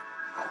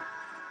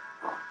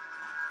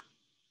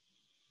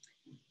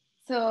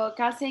 So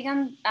Carl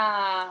Sagan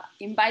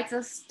invites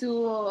us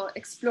to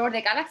explore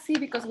the galaxy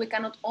because we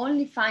cannot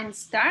only find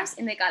stars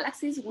in the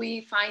galaxies,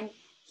 we find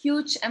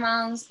huge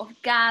amounts of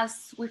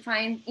gas, we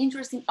find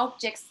interesting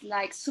objects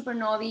like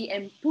supernovae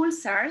and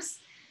pulsars.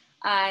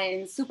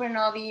 In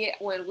supernovae,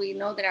 well, we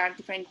know there are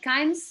different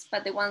kinds,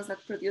 but the ones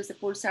that produce the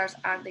pulsars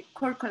are the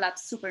core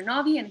collapse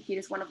supernovae, and here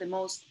is one of the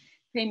most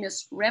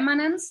famous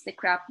remnants, the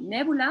Crab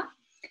Nebula.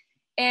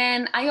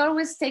 And I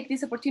always take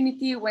this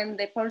opportunity when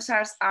the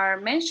pulsars are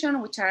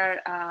mentioned, which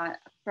are,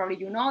 probably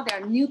you know, they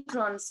are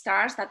neutron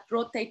stars that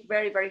rotate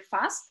very, very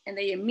fast, and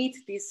they emit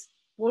these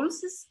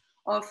pulses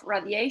of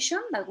radiation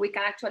that we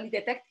can actually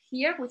detect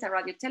here with a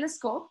radio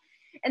telescope.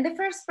 And the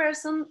first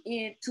person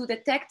to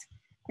detect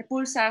the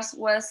pulsars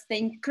was the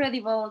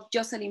incredible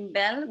Jocelyn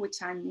Bell,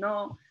 which I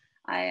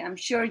am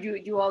sure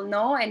you all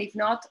know, and if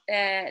not,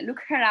 look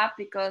her up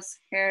because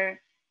her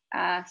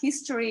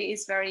history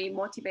is very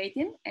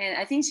motivating. And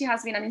I think she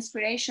has been an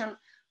inspiration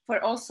for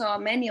also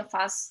many of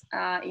us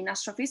in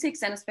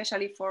astrophysics, and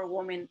especially for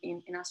women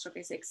in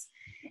astrophysics.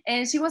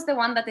 And she was the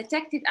one that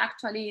detected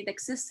actually the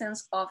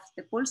existence of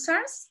the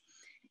pulsars.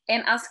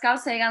 And as Carl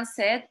Sagan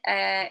said,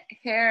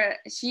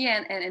 she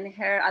and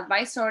her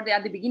advisor,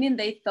 at the beginning,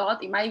 they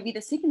thought it might be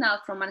the signal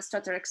from an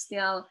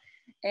extraterrestrial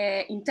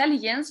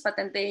intelligence, but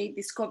then they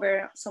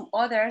discovered some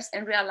others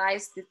and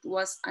realized it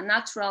was a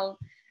natural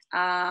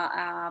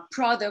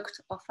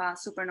product of a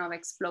supernova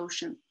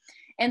explosion.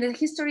 And the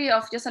history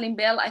of Jocelyn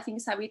Bell, I think,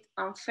 is a bit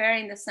unfair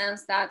in the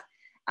sense that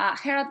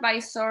her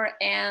advisor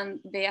and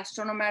the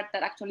astronomer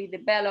that actually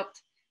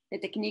developed the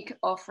technique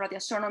of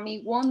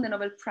radioastronomy won the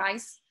Nobel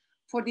Prize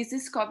for this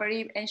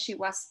discovery, and she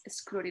was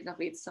excluded of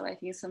it. So I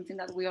think it's something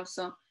that we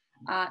also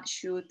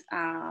should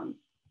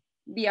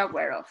be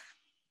aware of.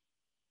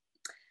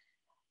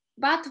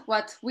 But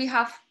what we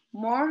have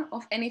more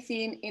of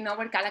anything in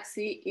our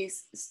galaxy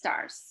is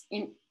stars,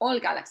 in all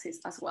galaxies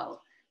as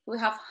well. We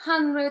have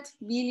 100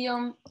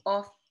 billion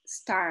of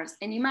stars.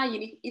 And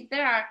imagine if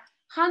there are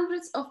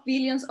hundreds of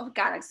billions of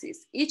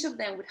galaxies, each of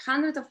them with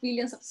hundreds of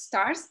billions of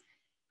stars,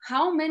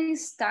 how many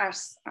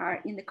stars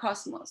are in the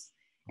cosmos?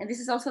 And this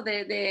is also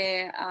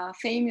the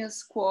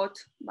famous quote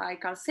by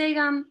Carl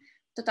Sagan: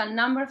 total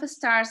number of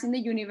stars in the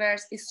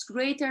universe is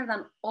greater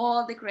than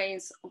all the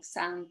grains of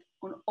sand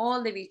on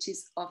all the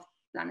beaches of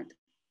planet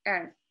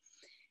Earth.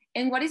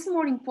 And what is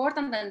more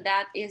important than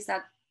that is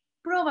that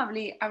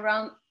probably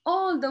around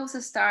all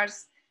those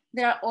stars,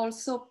 there are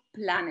also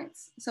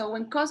planets. So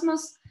when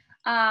Cosmos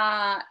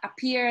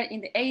appeared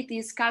in the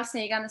 80s, Carl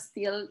Sagan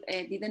still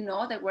didn't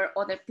know there were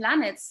other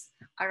planets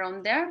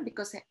around there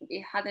because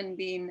it hadn't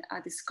been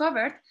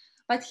discovered,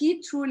 but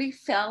he truly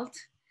felt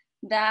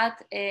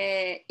that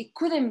it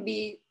couldn't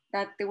be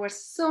that there were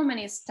so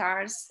many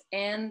stars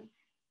and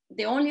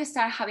the only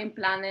star having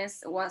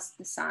planets was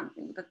the sun.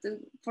 But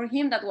for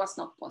him, that was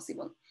not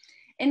possible.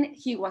 And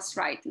he was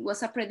right. It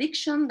was a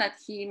prediction that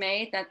he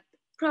made that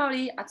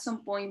probably at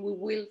some point we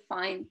will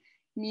find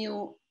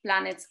new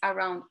planets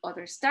around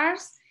other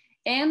stars.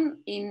 And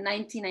in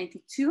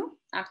 1992,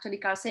 actually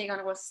Carl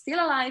Sagan was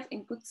still alive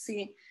and could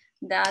see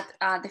that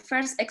the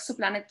first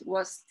exoplanet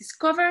was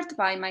discovered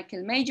by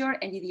Michael Major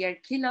and Didier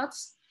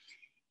Queloz.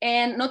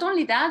 And not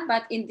only that,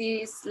 but in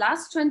these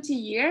last 20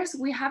 years,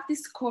 we have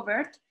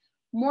discovered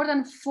more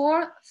than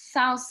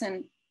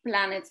 4,000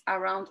 planets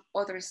around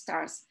other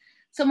stars.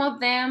 Some of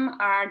them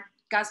are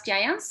gas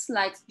giants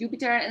like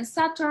Jupiter and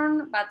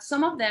Saturn, but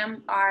some of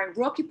them are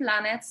rocky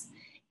planets,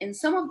 and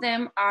some of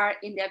them are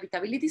in the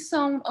habitability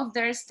zone of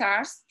their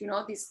stars, you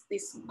know, this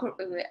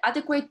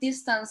adequate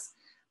distance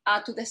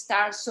to the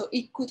stars so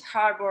it could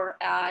harbor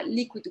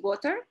liquid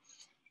water.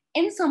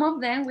 And some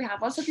of them, we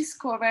have also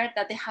discovered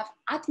that they have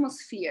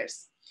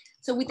atmospheres.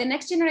 So with the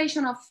next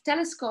generation of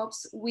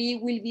telescopes, we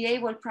will be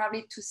able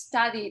probably to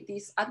study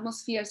these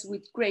atmospheres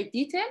with great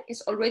detail.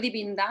 It's already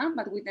been done,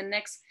 but with the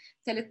next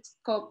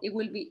telescope, it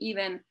will be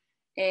even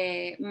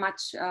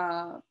much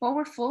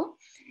powerful,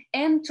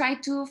 and try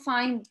to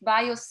find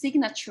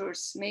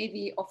biosignatures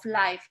maybe of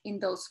life in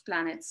those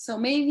planets. So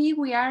maybe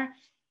we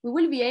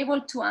will be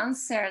able to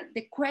answer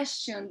the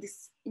question,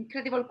 this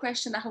incredible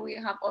question that we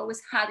have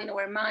always had in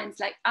our minds,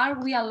 like,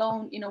 are we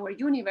alone in our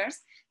universe?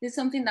 This is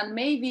something that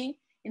maybe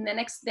in the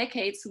next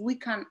decades we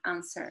can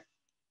answer.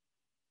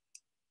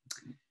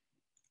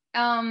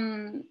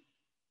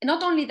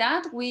 Not only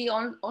that, we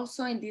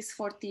also in these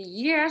 40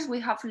 years, we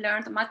have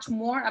learned much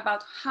more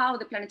about how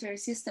the planetary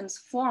systems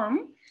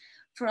form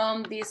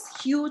from these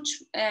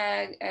huge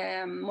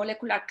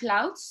molecular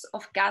clouds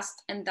of gas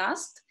and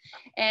dust.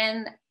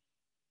 And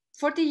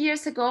 40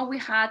 years ago, we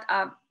had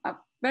a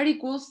very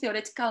good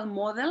theoretical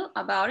model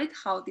about it,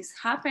 how this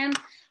happened,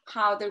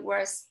 how there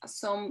was at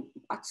some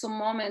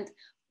moment,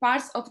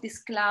 parts of these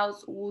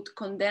clouds would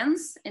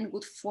condense and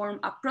would form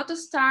a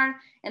protostar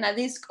and a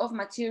disk of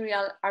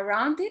material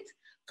around it,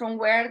 from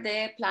where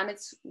the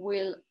planets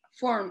will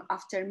form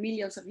after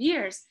millions of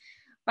years.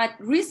 But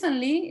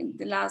recently, in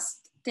the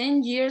last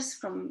 10 years,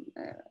 from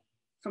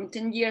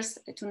 10 years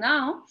to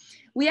now,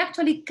 we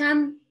actually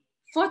can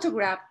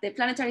photograph the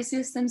planetary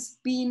systems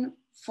being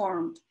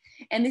formed.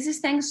 And this is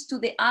thanks to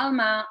the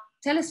ALMA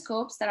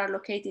telescopes that are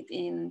located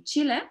in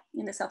Chile,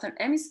 in the Southern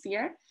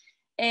Hemisphere,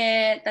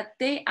 that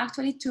they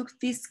actually took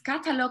this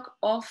catalog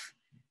of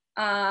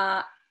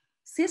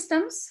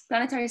systems,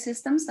 planetary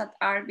systems that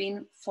are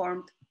being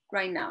formed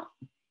right now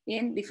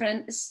in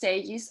different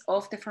stages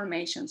of the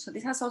formation. So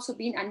this has also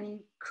been an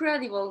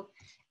incredible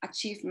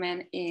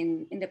achievement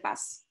in the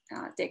past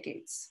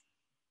decades.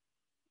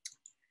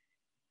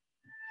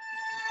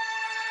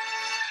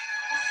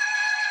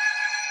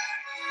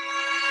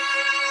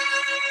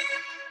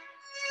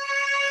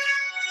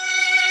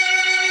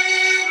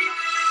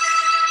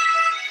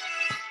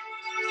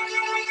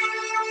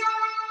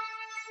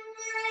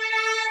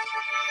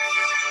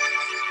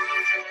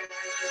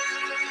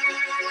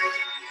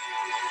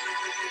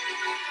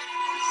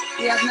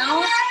 We have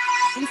now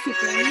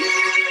visiting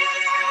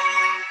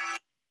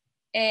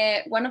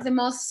one of the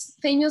most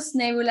famous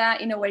nebula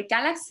in our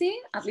galaxy,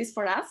 at least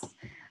for us,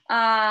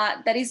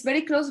 that is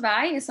very close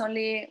by. It's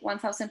only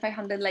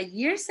 1,500 light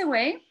years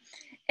away.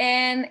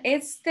 And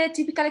it's the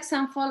typical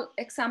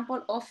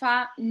example of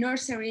a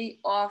nursery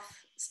of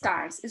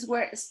stars. It's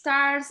where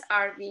stars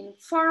are being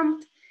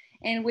formed,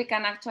 and we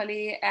can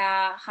actually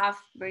have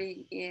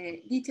very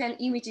detailed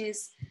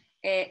images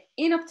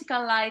in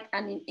optical light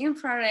and in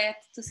infrared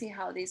to see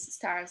how these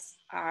stars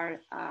are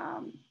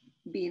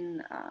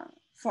being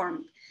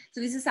formed.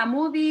 So this is a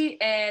movie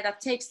that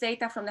takes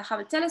data from the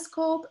Hubble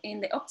telescope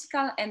in the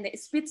optical and the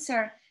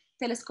Spitzer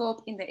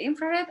telescope in the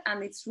infrared,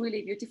 and it's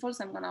really beautiful.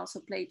 So I'm gonna also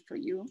play it for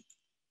you.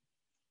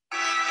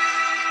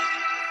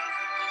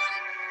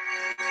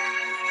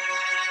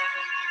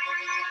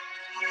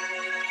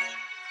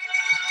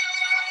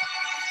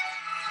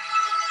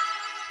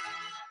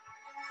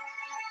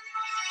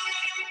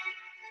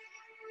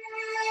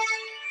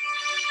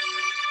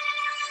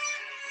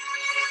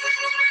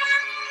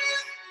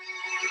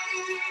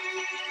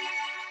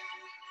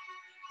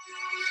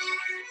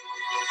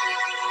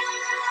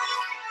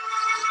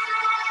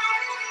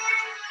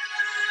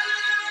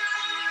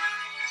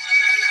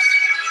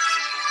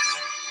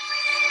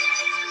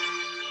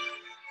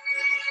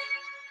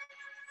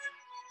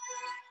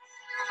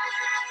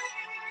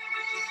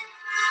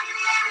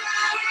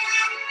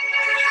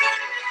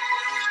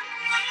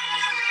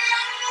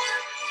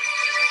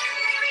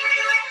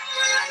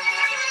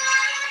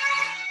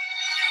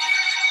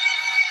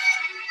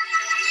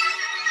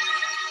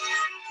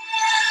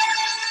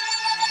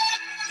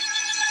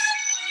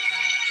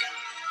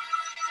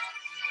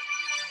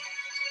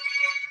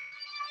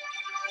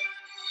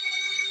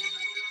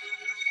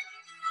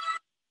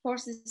 Of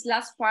course, this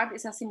last part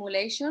is a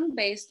simulation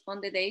based on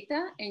the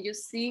data, and you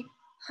see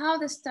how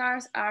the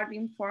stars are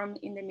being formed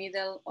in the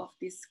middle of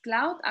this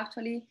cloud.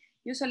 Actually,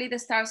 usually the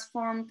stars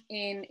formed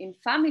in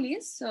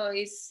families, so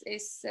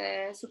it's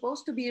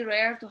supposed to be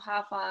rare to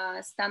have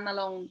a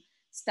standalone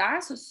star.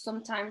 So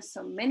sometimes,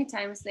 so many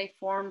times they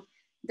form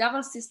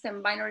double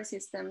system, binary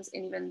systems,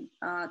 and even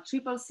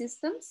triple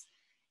systems.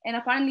 And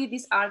apparently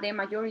these are the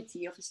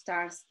majority of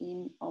stars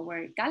in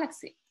our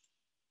galaxy.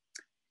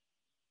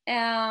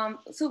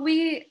 So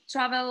we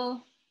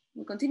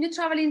continue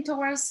traveling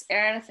towards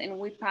Earth, and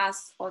we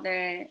pass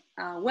other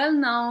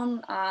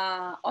well-known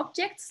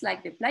objects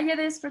like the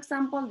Pleiades, for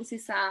example. This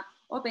is an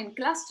open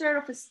cluster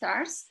of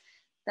stars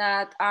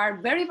that are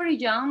very, very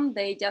young.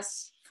 They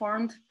just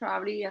formed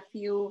probably a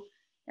few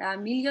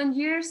million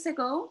years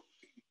ago.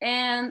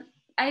 And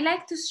I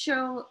like to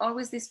show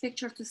always this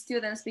picture to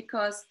students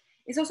because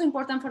it's also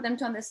important for them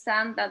to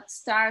understand that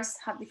stars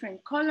have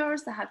different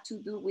colors that have to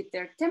do with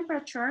their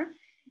temperature,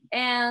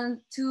 and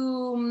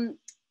to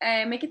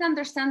make it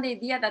understand the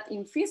idea that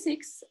in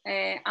physics,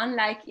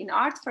 unlike in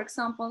art, for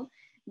example,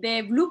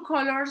 the blue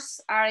colors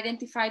are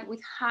identified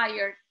with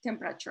higher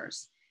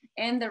temperatures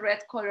and the red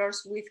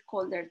colors with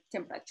colder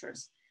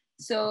temperatures.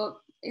 So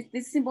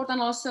this is important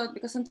also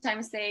because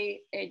sometimes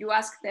you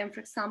ask them,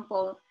 for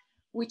example,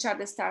 which are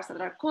the stars that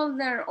are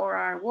colder or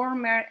are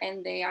warmer,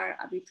 and they are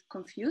a bit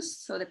confused.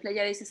 So the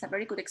Pleiades is a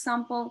very good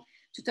example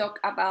to talk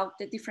about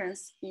the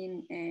difference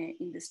in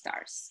the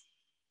stars.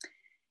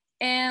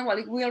 And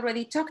well, we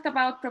already talked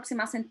about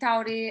Proxima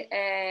Centauri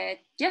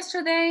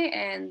yesterday,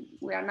 and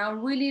we are now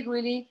really,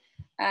 really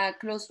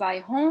close by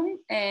home.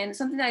 And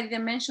something that I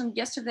didn't mention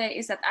yesterday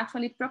is that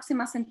actually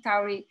Proxima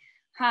Centauri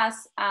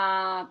has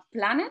a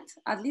planet,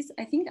 at least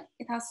I think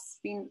it has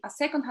been, a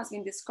second has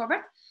been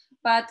discovered,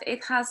 but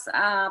it has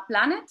a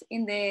planet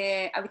in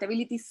the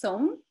habitability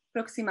zone,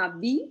 Proxima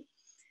b,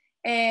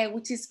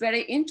 which is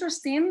very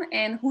interesting.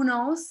 And who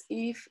knows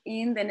if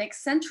in the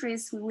next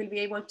centuries we will be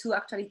able to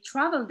actually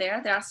travel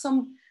there. There are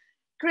some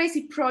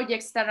crazy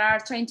projects that are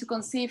trying to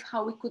conceive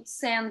how we could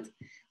send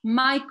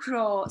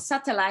micro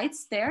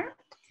satellites there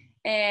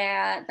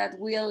that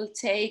will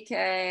take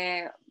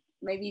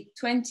maybe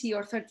 20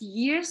 or 30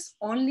 years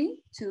only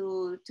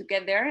to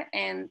get there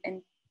and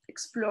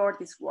explore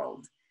this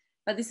world.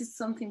 But this is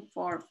something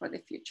for the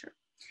future.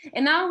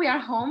 And now we are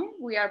home.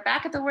 We are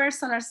back at our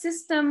solar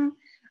system.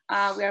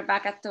 We are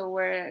back at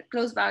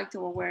close by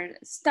to our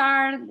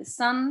star, the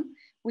sun,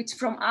 which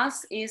from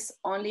us is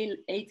only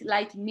 8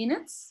 light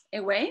minutes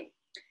away.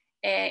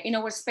 In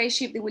our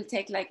spaceship, it will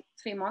take like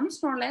 3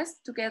 months more or less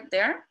to get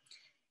there.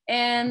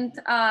 And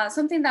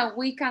something that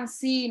we can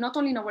see not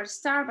only in our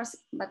star,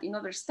 but in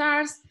other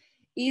stars,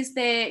 is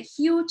the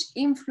huge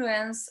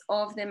influence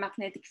of the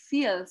magnetic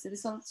fields. There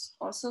is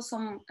also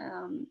some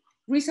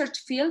research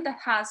field that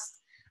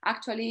has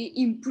actually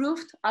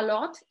improved a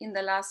lot in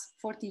the last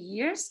 40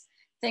 years,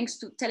 thanks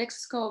to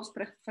telescopes,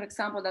 for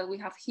example, that we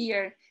have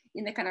here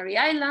in the Canary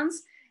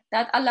Islands,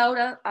 that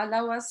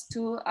allow us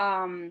to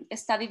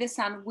study the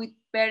sun with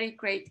very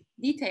great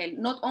detail.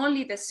 Not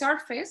only the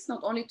surface,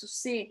 not only to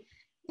see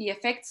the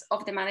effects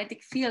of the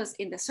magnetic fields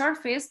in the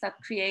surface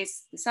that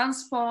creates the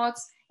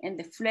sunspots and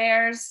the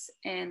flares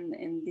and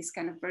these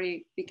kind of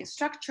very big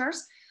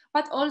structures,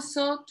 but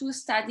also to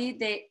study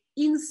the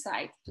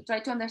inside, to try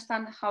to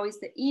understand how is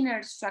the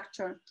inner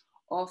structure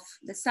of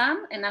the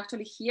sun. And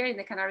actually here in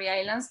the Canary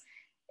Islands,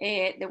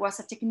 there was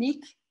a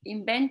technique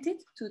invented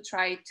to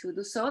try to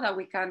do so that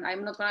we can,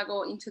 I'm not gonna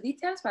go into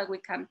details, but we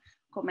can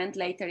comment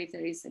later if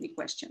there is any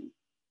question.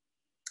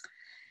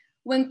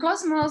 When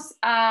Cosmos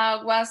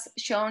was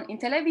shown in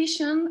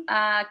television,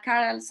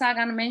 Carl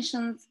Sagan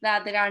mentioned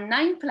that there are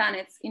 9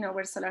 planets in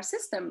our solar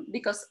system,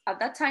 because at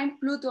that time,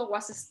 Pluto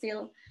was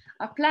still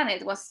a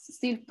planet, was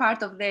still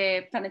part of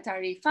the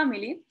planetary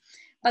family.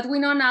 But we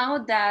know now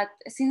that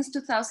since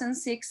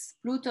 2006,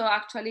 Pluto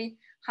actually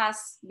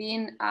has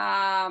been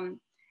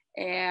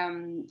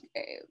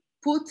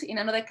put in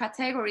another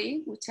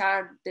category, which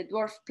are the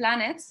dwarf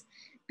planets,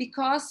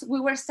 because we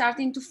were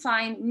starting to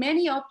find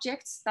many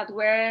objects that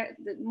were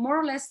more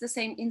or less the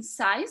same in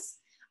size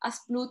as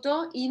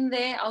Pluto in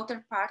the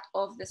outer part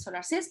of the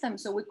solar system.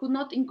 So we could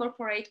not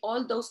incorporate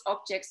all those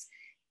objects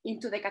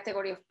into the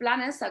category of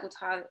planets. That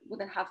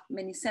wouldn't have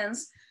many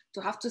sense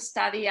to have to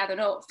study, I don't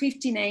know,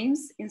 50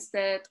 names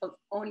instead of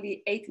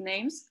only 8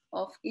 names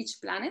of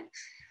each planet.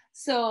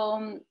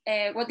 So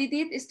what they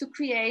did is to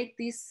create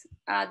this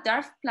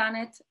dwarf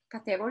planet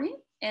category,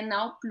 and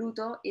now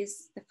Pluto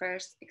is the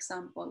first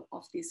example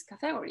of this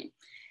category.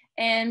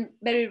 And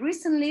very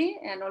recently,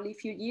 and only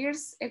a few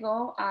years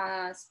ago,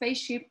 a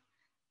spaceship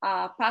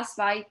passed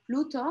by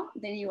Pluto,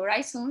 the New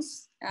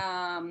Horizons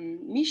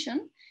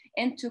mission,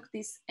 and took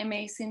these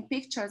amazing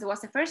pictures. It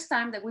was the first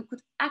time that we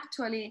could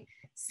actually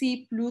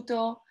see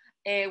Pluto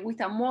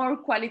with a more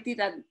quality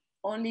than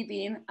only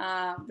being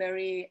a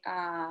very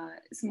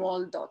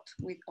small dot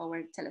with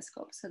our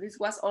telescope. So this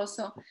was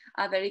also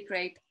a very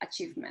great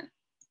achievement.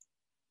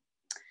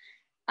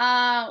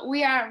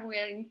 We are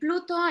in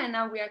Pluto, and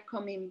now we are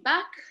coming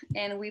back,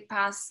 and we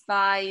pass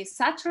by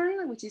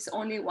Saturn, which is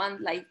only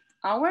 1 light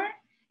hour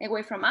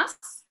away from us.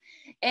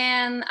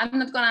 And I'm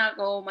not gonna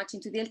go much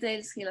into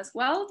details here as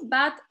well,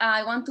 but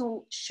I want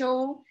to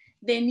show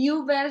the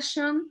new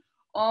version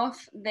of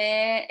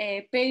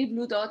the pale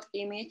blue dot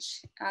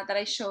image that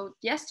I showed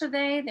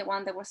yesterday, the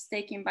one that was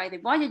taken by the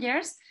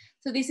Voyagers.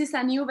 So this is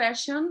a new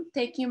version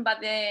taken by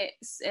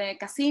the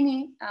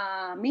Cassini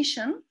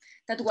mission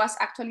that was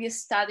actually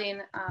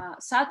studying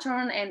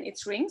Saturn and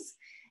its rings.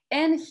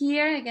 And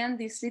here again,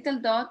 this little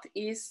dot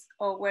is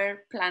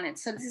our planet.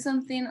 So this is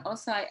something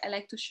also I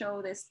like to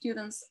show the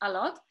students a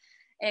lot.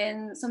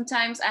 And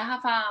sometimes I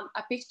have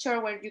a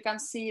picture where you can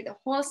see the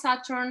whole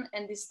Saturn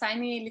and this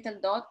tiny little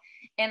dot.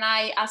 And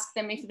I ask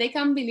them if they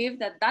can believe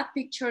that that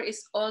picture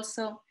is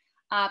also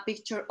a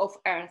picture of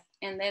Earth.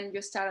 And then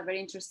you start a very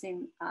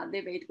interesting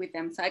debate with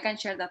them. So I can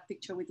share that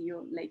picture with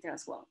you later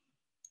as well.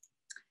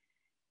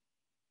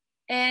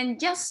 And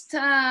just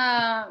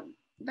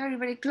very,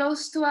 very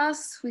close to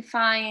us, we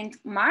find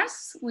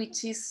Mars,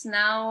 which is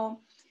now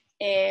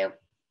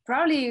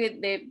probably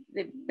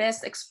the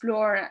best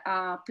explored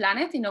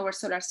planet in our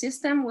solar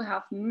system. We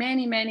have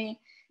many, many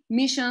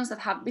missions that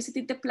have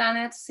visited the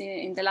planets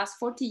in the last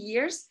 40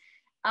 years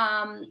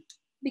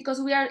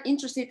because we are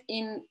interested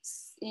in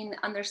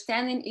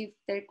understanding if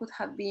there could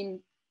have been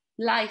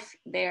life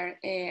there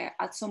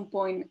at some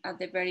point at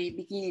the very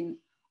beginning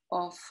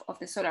of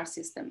the solar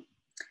system.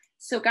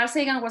 So Carl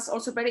Sagan was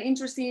also very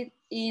interested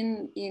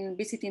in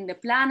visiting the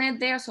planet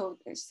there, so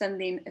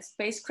sending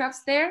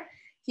spacecrafts there.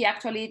 He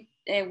actually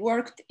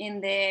worked in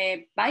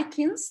the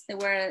Vikings. They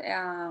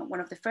were one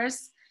of the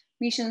first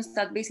missions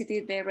that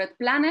visited the red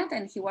planet,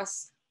 and he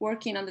was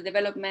working on the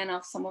development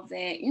of some of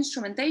the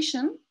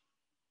instrumentation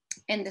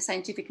and the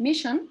scientific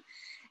mission.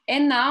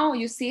 And now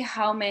you see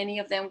how many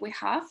of them we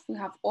have. We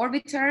have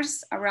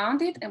orbiters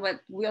around it, and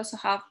we also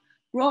have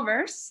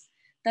rovers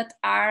that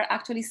are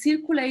actually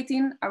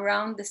circulating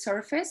around the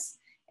surface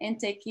and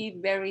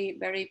taking very,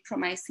 very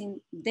promising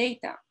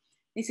data.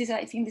 This is,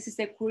 I think this is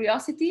the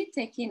Curiosity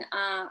taking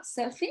a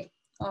selfie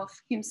of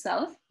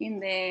himself in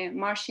the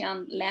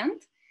Martian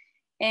land.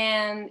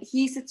 And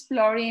he's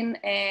exploring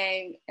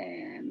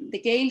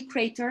the Gale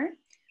crater,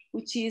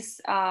 which is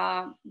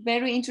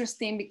very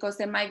interesting because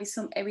there might be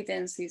some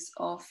evidences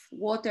of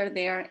water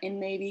there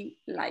and maybe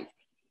life.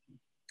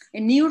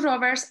 And new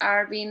rovers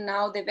are being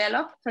now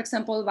developed, for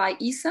example, by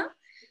ESA,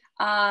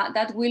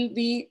 that will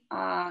be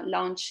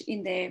launched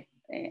in the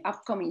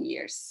upcoming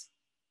years.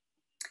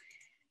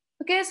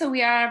 Okay, so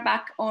we are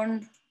back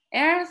on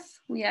Earth,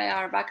 we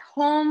are back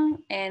home,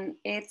 and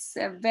it's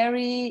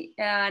very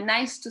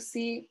nice to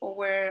see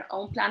our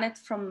own planet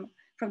from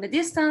the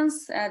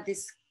distance,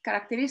 this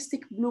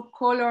characteristic blue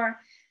color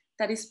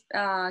that is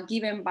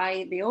given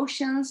by the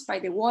oceans, by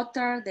the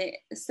water, the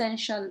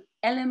essential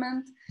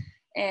element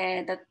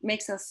that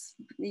makes us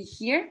be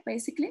here,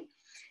 basically.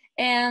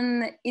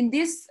 And in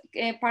this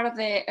part of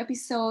the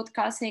episode,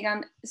 Carl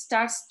Sagan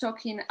starts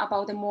talking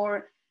about the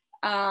more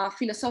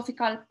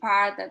philosophical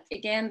part that,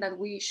 again, that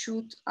we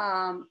should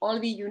all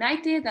be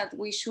united, that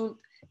we should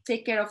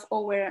take care of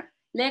our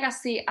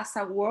legacy as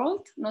a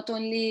world, not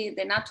only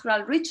the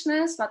natural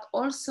richness, but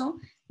also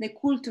the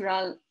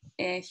cultural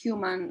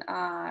human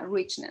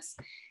richness.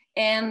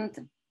 And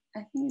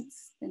I think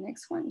it's the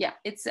next one. Yeah,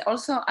 it's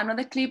also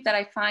another clip that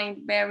I find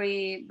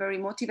very, very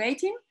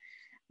motivating,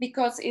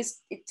 because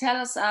it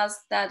tells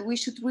us that we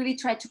should really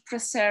try to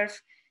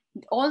preserve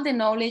all the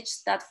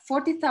knowledge that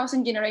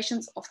 40,000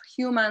 generations of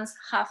humans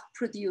have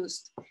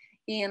produced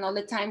in all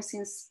the time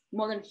since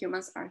modern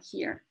humans are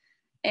here.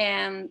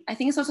 And I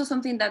think it's also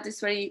something that is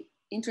very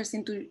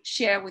interesting to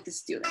share with the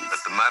students.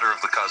 That the matter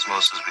of the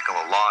cosmos has become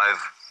alive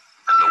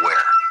and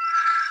aware.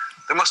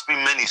 There must be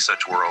many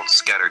such worlds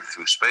scattered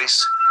through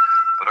space,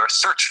 but our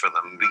search for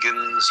them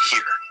begins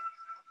here,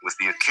 with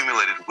the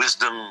accumulated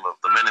wisdom of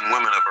the men and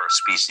women of our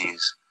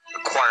species,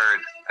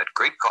 acquired at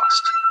great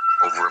cost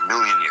over 1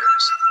 million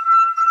years.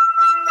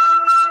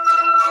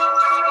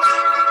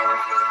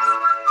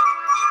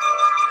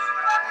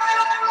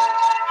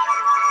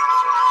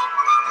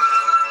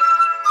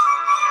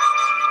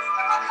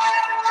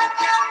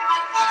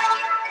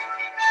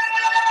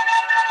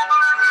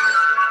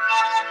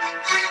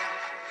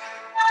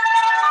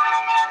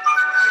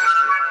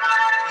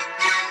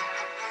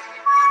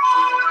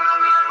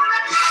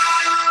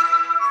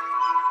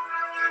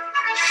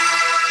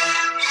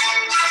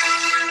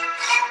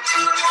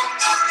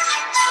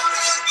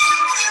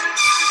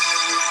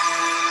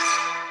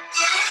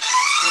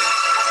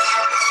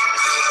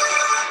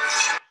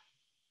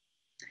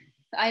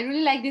 I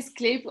really like this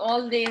clip,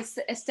 all these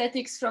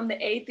aesthetics from the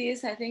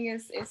 80s. I think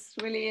it's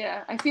really,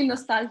 I feel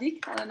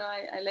nostalgic. I don't know,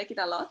 I like it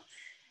a lot.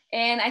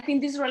 And I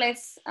think this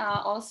relates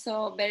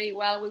also very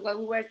well with what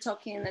we were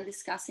talking and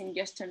discussing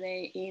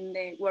yesterday in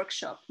the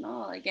workshop,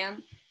 no?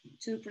 Again,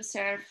 to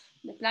preserve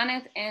the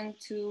planet and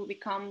to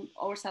become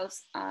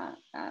ourselves a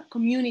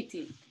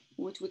community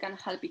in which we can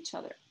help each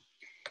other.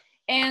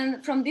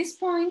 And from this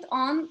point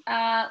on,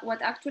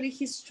 what actually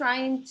he's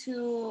trying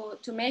to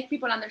make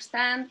people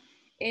understand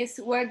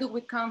is where do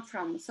we come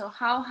from? So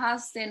how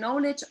has the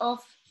knowledge of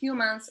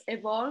humans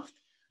evolved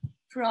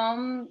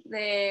from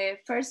the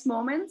first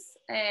moments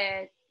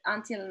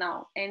until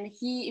now? And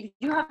if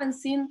you haven't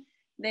seen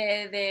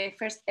the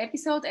first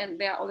episode, and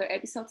there are other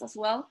episodes as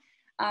well,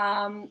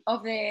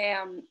 of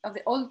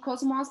the old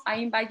Cosmos, I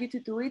invite you to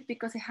do it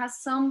because it has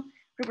some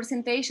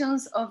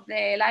representations of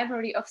the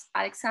Library of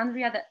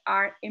Alexandria that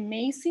are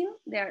amazing.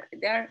 There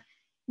are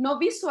no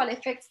visual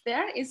effects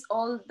there. It's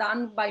all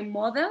done by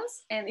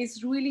models, and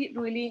it's really,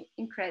 really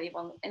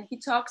incredible. And he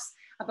talks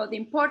about the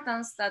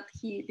importance that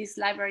this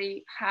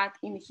library had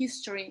in the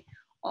history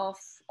of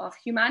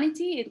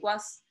humanity. It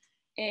was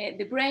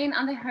the brain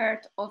and the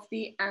heart of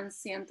the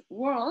ancient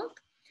world.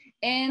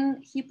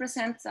 And he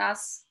presents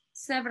us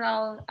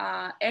several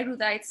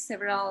erudites,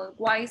 several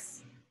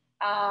wise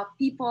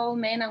people,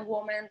 men and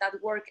women that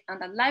work at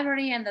the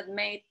library and that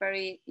made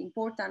very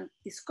important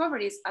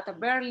discoveries at a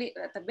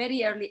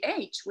very early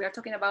age. We are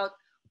talking about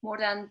more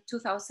than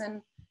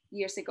 2000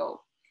 years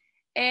ago.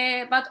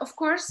 But of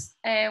course,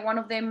 one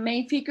of the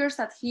main figures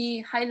that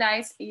he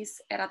highlights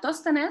is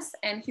Eratosthenes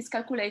and his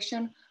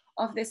calculation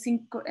of the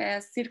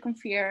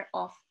circumference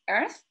of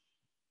Earth.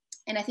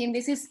 And I think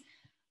this is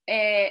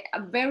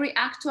very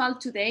actual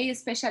today,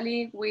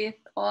 especially with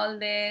all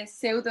the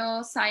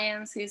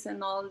pseudosciences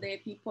and all the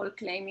people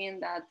claiming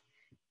that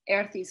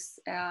Earth is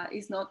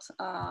not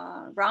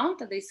round,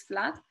 that it's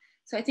flat.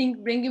 So I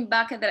think bringing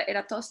back the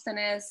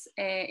Eratosthenes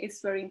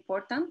is very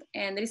important.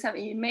 And there is an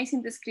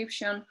amazing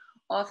description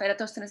of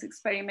Eratosthenes'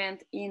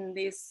 experiment in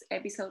this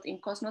episode in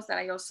Cosmos that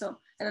I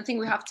don't think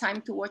we have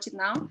time to watch it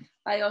now,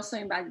 but I also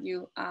invite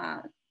you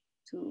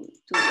to watch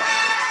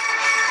it.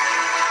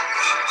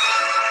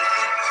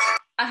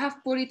 I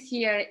have put it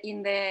here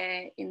in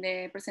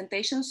the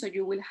presentation, so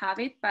you will have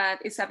it, but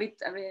it's a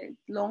bit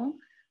long,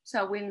 so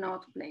I will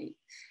not play it.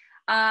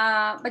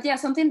 But yeah,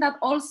 something that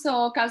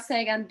also Carl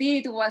Sagan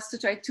did was to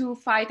try to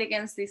fight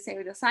against this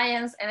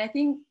pseudoscience. And I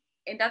think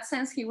in that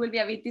sense, he will be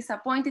a bit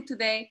disappointed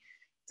today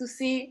to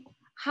see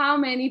how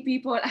many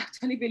people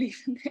actually believe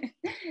the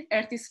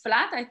Earth is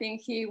flat. I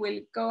think he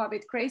will go a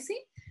bit crazy,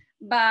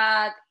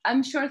 but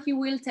I'm sure he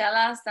will tell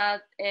us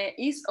that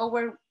it's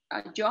our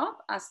job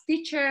as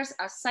teachers,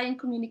 as science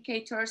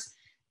communicators,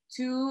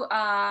 to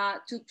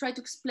try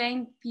to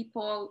explain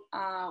people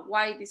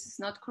why this is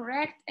not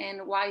correct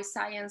and why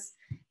science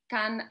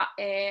can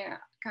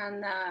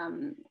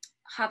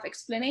have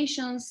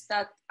explanations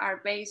that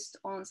are based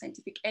on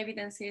scientific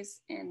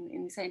evidences and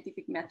in the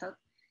scientific method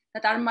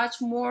that are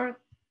much more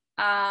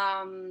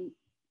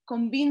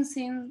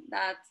convincing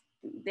than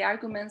the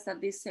arguments that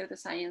this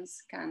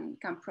pseudoscience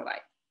can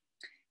provide.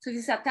 So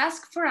this is a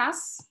task for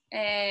us,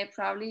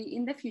 probably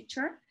in the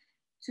future,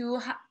 to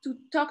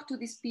talk to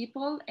these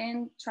people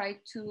and try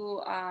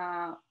to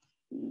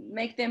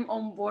make them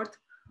on board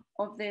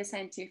of the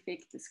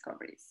scientific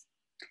discoveries.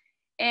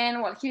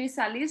 And well, here is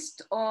a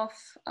list of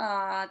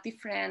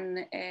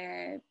different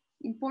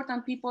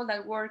important people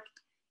that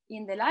worked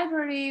in the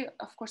library.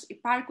 Of course,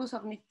 Hipparchus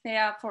of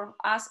Nicaea, for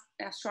us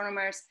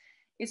astronomers,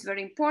 is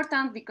very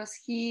important because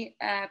he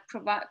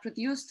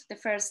produced the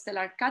first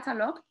stellar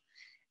catalog,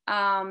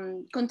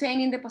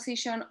 containing the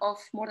position of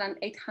more than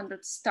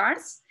 800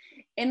 stars.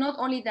 And not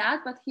only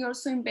that, but he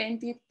also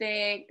invented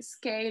the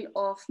scale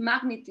of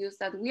magnitudes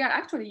that we are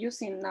actually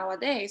using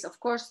nowadays. Of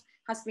course,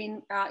 has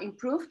been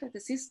improved, the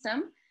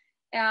system,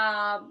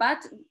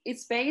 but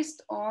it's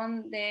based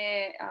on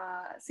the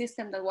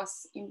system that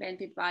was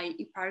invented by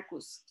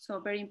Hipparchus. So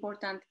very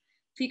important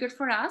figure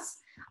for us,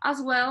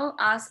 as well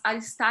as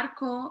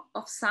Aristarco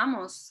of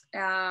Samos,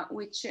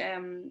 which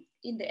in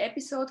the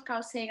episode,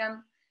 Carl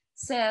Sagan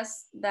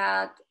says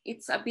that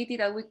it's a pity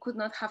that we could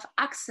not have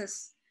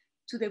access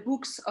to the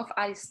books of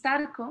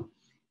Aristarco,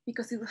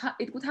 because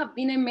it would have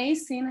been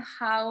amazing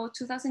how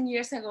 2000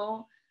 years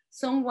ago,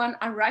 someone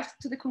arrived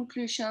to the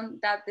conclusion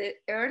that the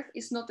Earth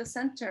is not the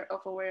center of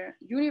our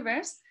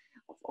universe,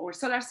 of our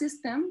solar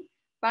system,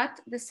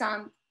 but the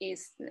sun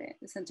is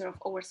the center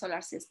of our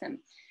solar system.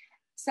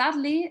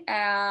 Sadly,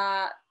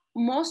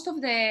 most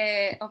of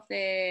the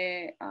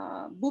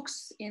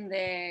books in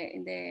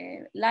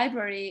the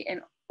library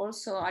and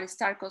also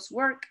Aristarco's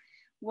work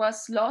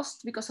was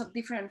lost because of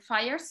different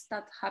fires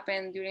that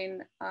happened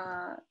during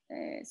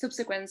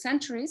subsequent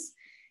centuries.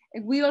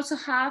 And we also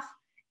have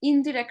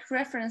indirect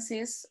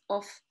references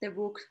of the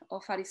book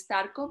of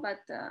Aristarco, but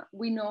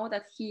we know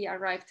that he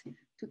arrived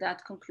to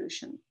that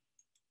conclusion.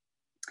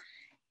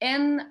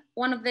 And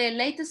one of the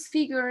latest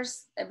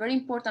figures, a very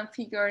important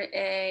figure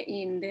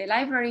in the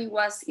library,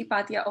 was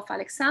Hypatia of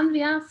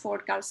Alexandria, for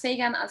Carl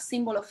Sagan, a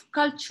symbol of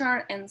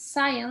culture and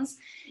science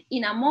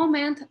in a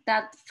moment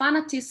that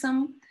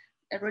fanaticism,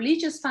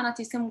 religious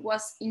fanaticism,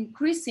 was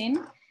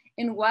increasing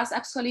and was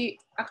actually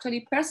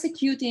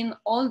persecuting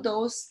all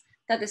those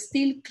that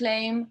still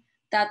claim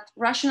that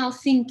rational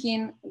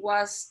thinking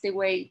was the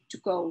way to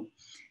go.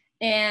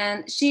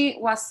 And she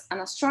was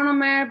an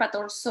astronomer, but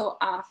also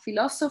a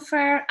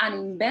philosopher, an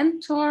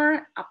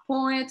inventor, a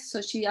poet.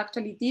 So she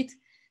actually did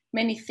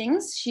many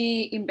things.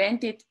 She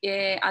invented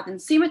a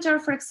densimeter,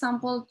 for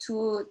example,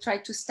 to try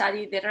to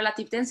study the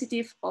relative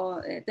density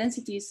or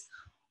densities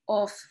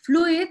of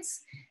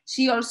fluids.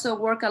 She also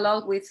worked a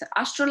lot with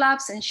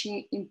astrolabes, and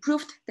she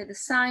improved the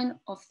design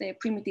of the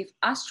primitive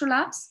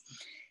astrolabes.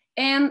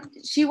 And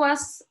she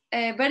was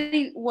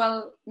very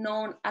well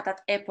known at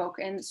that epoch.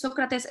 And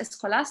Socrates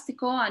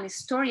Scholastico, an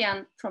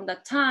historian from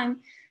that time,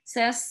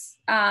 says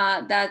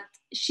that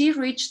she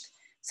reached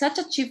such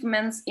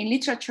achievements in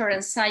literature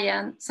and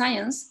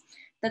science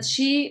that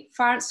she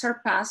far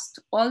surpassed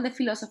all the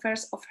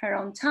philosophers of her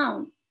own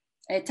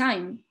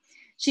time.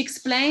 She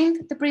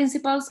explained the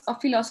principles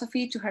of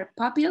philosophy to her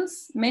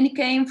pupils. Many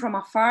came from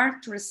afar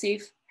to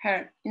receive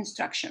her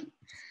instruction.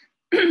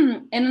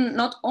 And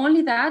not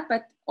only that,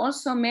 but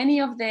also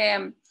many of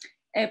the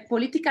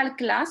political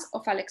class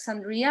of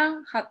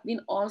Alexandria had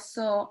been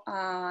also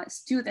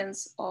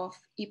students of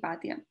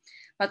Hypatia.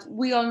 But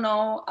we all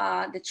know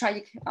the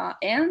tragic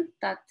end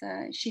that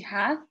she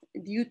had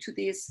due to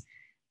this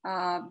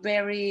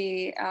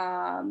very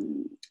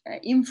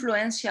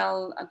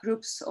influential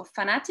groups of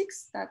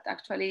fanatics that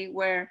actually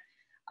were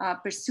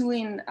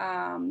pursuing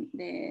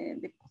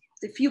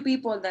the few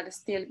people that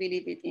still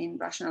believe in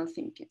rational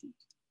thinking.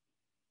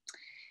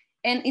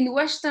 And in the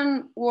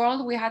Western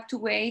world, we had to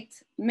wait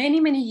many,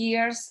 many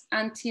years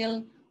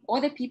until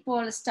other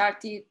people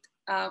started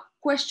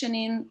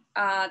questioning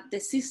the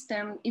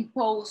system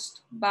imposed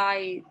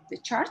by the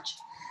church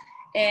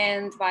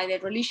and by the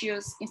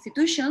religious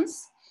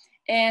institutions.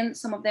 And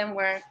some of them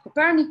were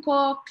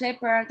Copernicus,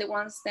 Kepler, the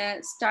ones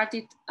that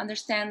started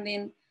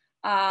understanding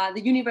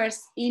the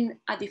universe in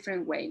a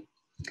different way.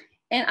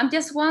 And I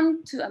just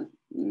want to,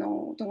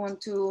 don't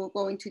want to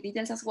go into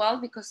details as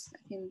well, because I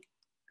think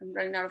I'm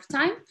running out of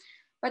time,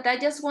 but I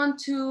just want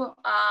to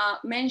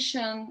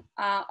mention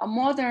a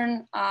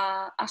modern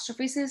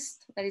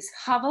astrophysicist, that is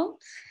Hubble,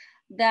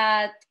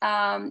 that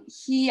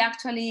he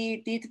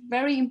actually did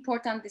very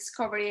important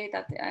discovery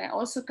that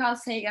also Carl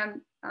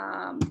Sagan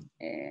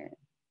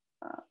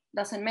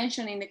doesn't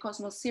mention in the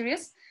Cosmos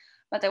series,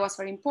 but that was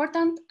very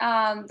important.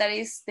 That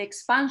is the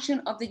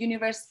expansion of the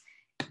universe,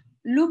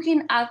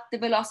 looking at the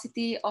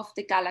velocity of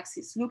the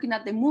galaxies, looking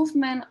at the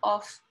movement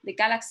of the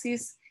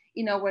galaxies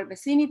in our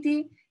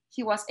vicinity.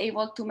 He was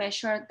able to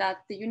measure that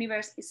the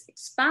universe is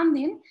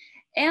expanding.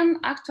 And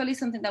actually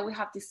something that we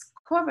have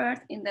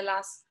discovered in the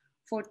last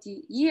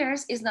 40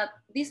 years is that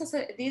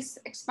this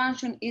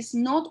expansion is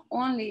not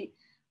only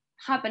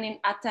happening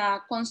at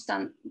a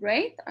constant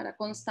rate, at a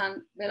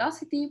constant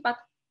velocity, but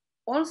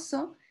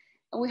also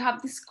we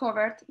have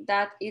discovered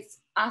that it's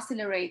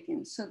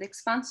accelerating. So the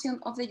expansion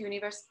of the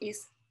universe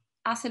is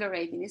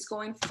accelerating. It's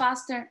going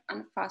faster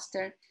and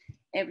faster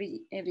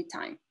every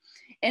time.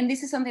 And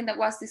this is something that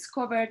was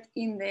discovered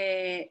in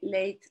the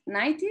late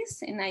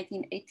 90s, in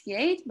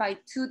 1988, by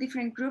two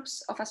different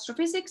groups of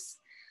astrophysics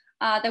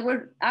that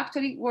were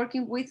actually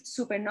working with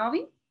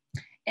supernovae.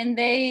 And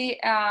they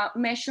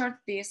measured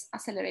this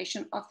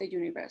acceleration of the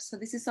universe. So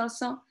this is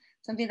also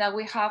something that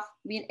we have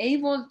been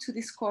able to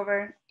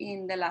discover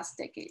in the last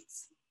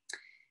decades.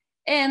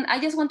 And I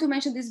just want to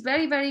mention this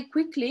very, very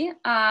quickly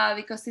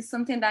because it's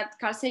something that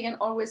Carl Sagan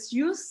always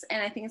used,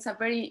 and I think it's a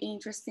very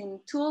interesting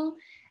tool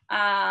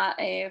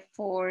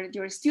for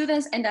your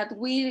students, and that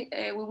we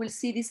will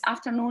see this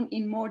afternoon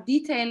in more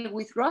detail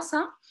with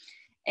Rosa,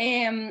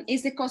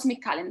 is the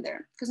Cosmic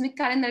Calendar. Cosmic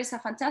Calendar is a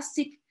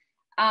fantastic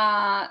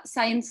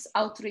science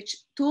outreach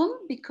tool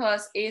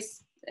because it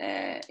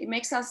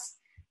makes us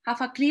have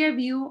a clear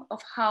view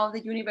of how the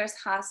universe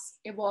has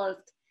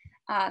evolved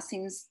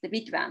since the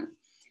Big Bang.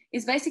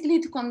 It's basically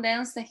to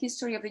condense the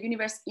history of the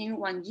universe in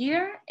 1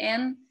 year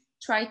and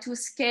try to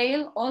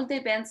scale all the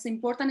events,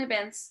 important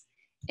events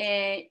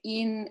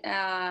in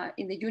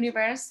the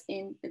universe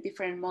in the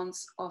different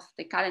months of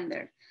the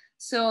calendar.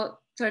 So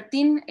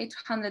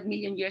 13,800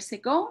 million years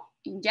ago,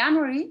 in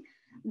January,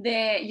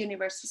 the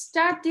universe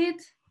started.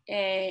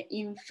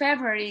 In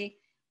February,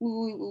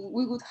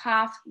 we would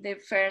have the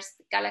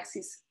first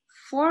galaxies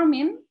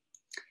forming.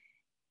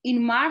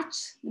 In March,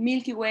 the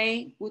Milky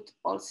Way would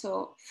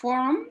also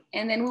form,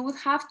 and then we would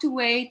have to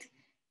wait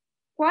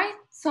quite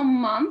some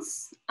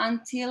months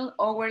until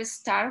our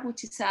star,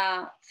 which is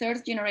a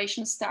third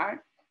generation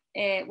star,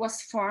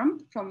 was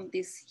formed from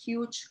this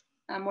huge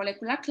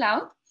molecular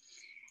cloud.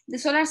 The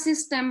solar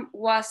system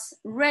was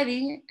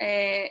ready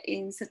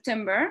in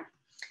September,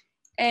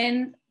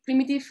 and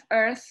primitive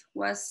Earth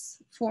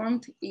was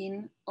formed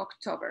in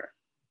October.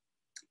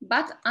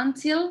 But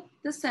until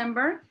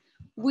December,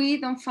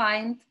 we don't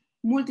find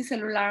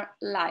multicellular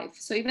life.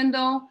 So even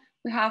though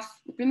we have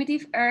the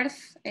primitive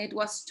Earth, it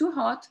was too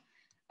hot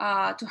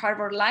to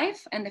harbor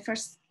life, and the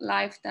first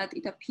life that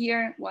it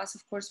appeared was,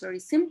 of course, very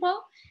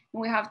simple.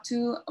 And we have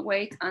to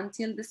wait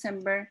until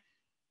December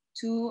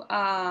to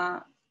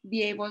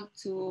be able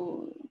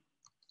to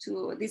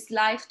this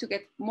life to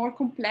get more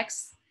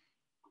complex,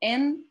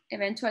 and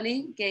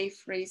eventually gave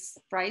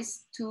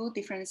rise to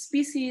different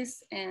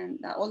species and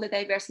all the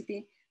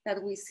diversity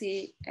that we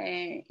see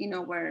in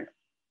our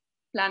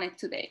planet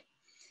today.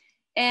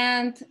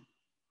 And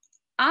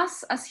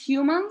us as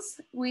humans,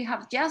 we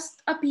have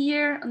just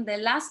appeared on the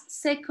last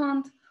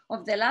second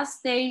of the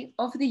last day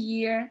of the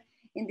year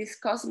in this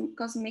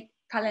cosmic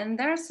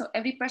calendar. So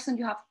every person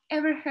you have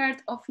ever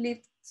heard of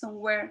lived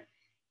somewhere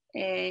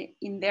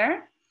in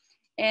there.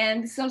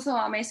 And it's also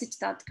a message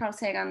that Carl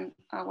Sagan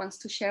wants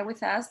to share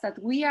with us, that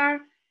we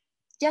have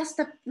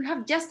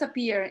just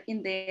appeared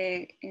in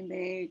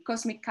the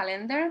cosmic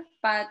calendar,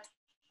 but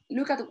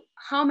look at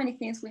how many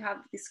things we have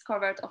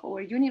discovered of our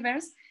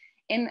universe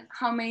and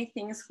how many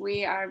things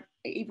we are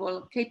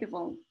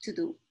capable to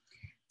do.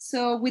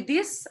 So with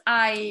this,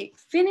 I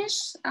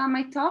finish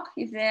my talk.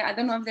 I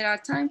don't know if there are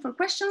time for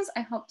questions.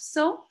 I hope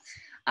so.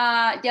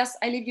 Just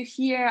I leave you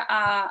here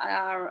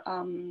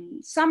a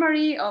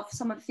summary of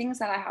some of the things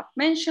that I have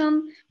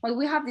mentioned, what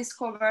we have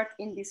discovered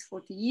in these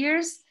 40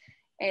 years,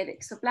 the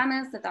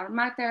exoplanets, the dark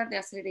matter, the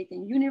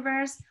accelerating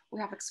universe. We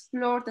have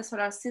explored the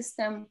solar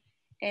system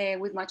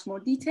with much more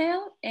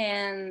detail.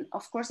 And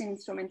of course, in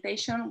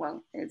instrumentation,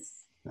 well,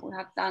 we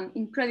have done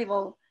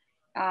incredible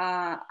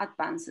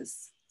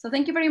advances. So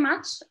thank you very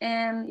much.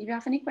 And if you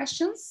have any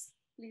questions,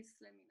 please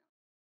let me know.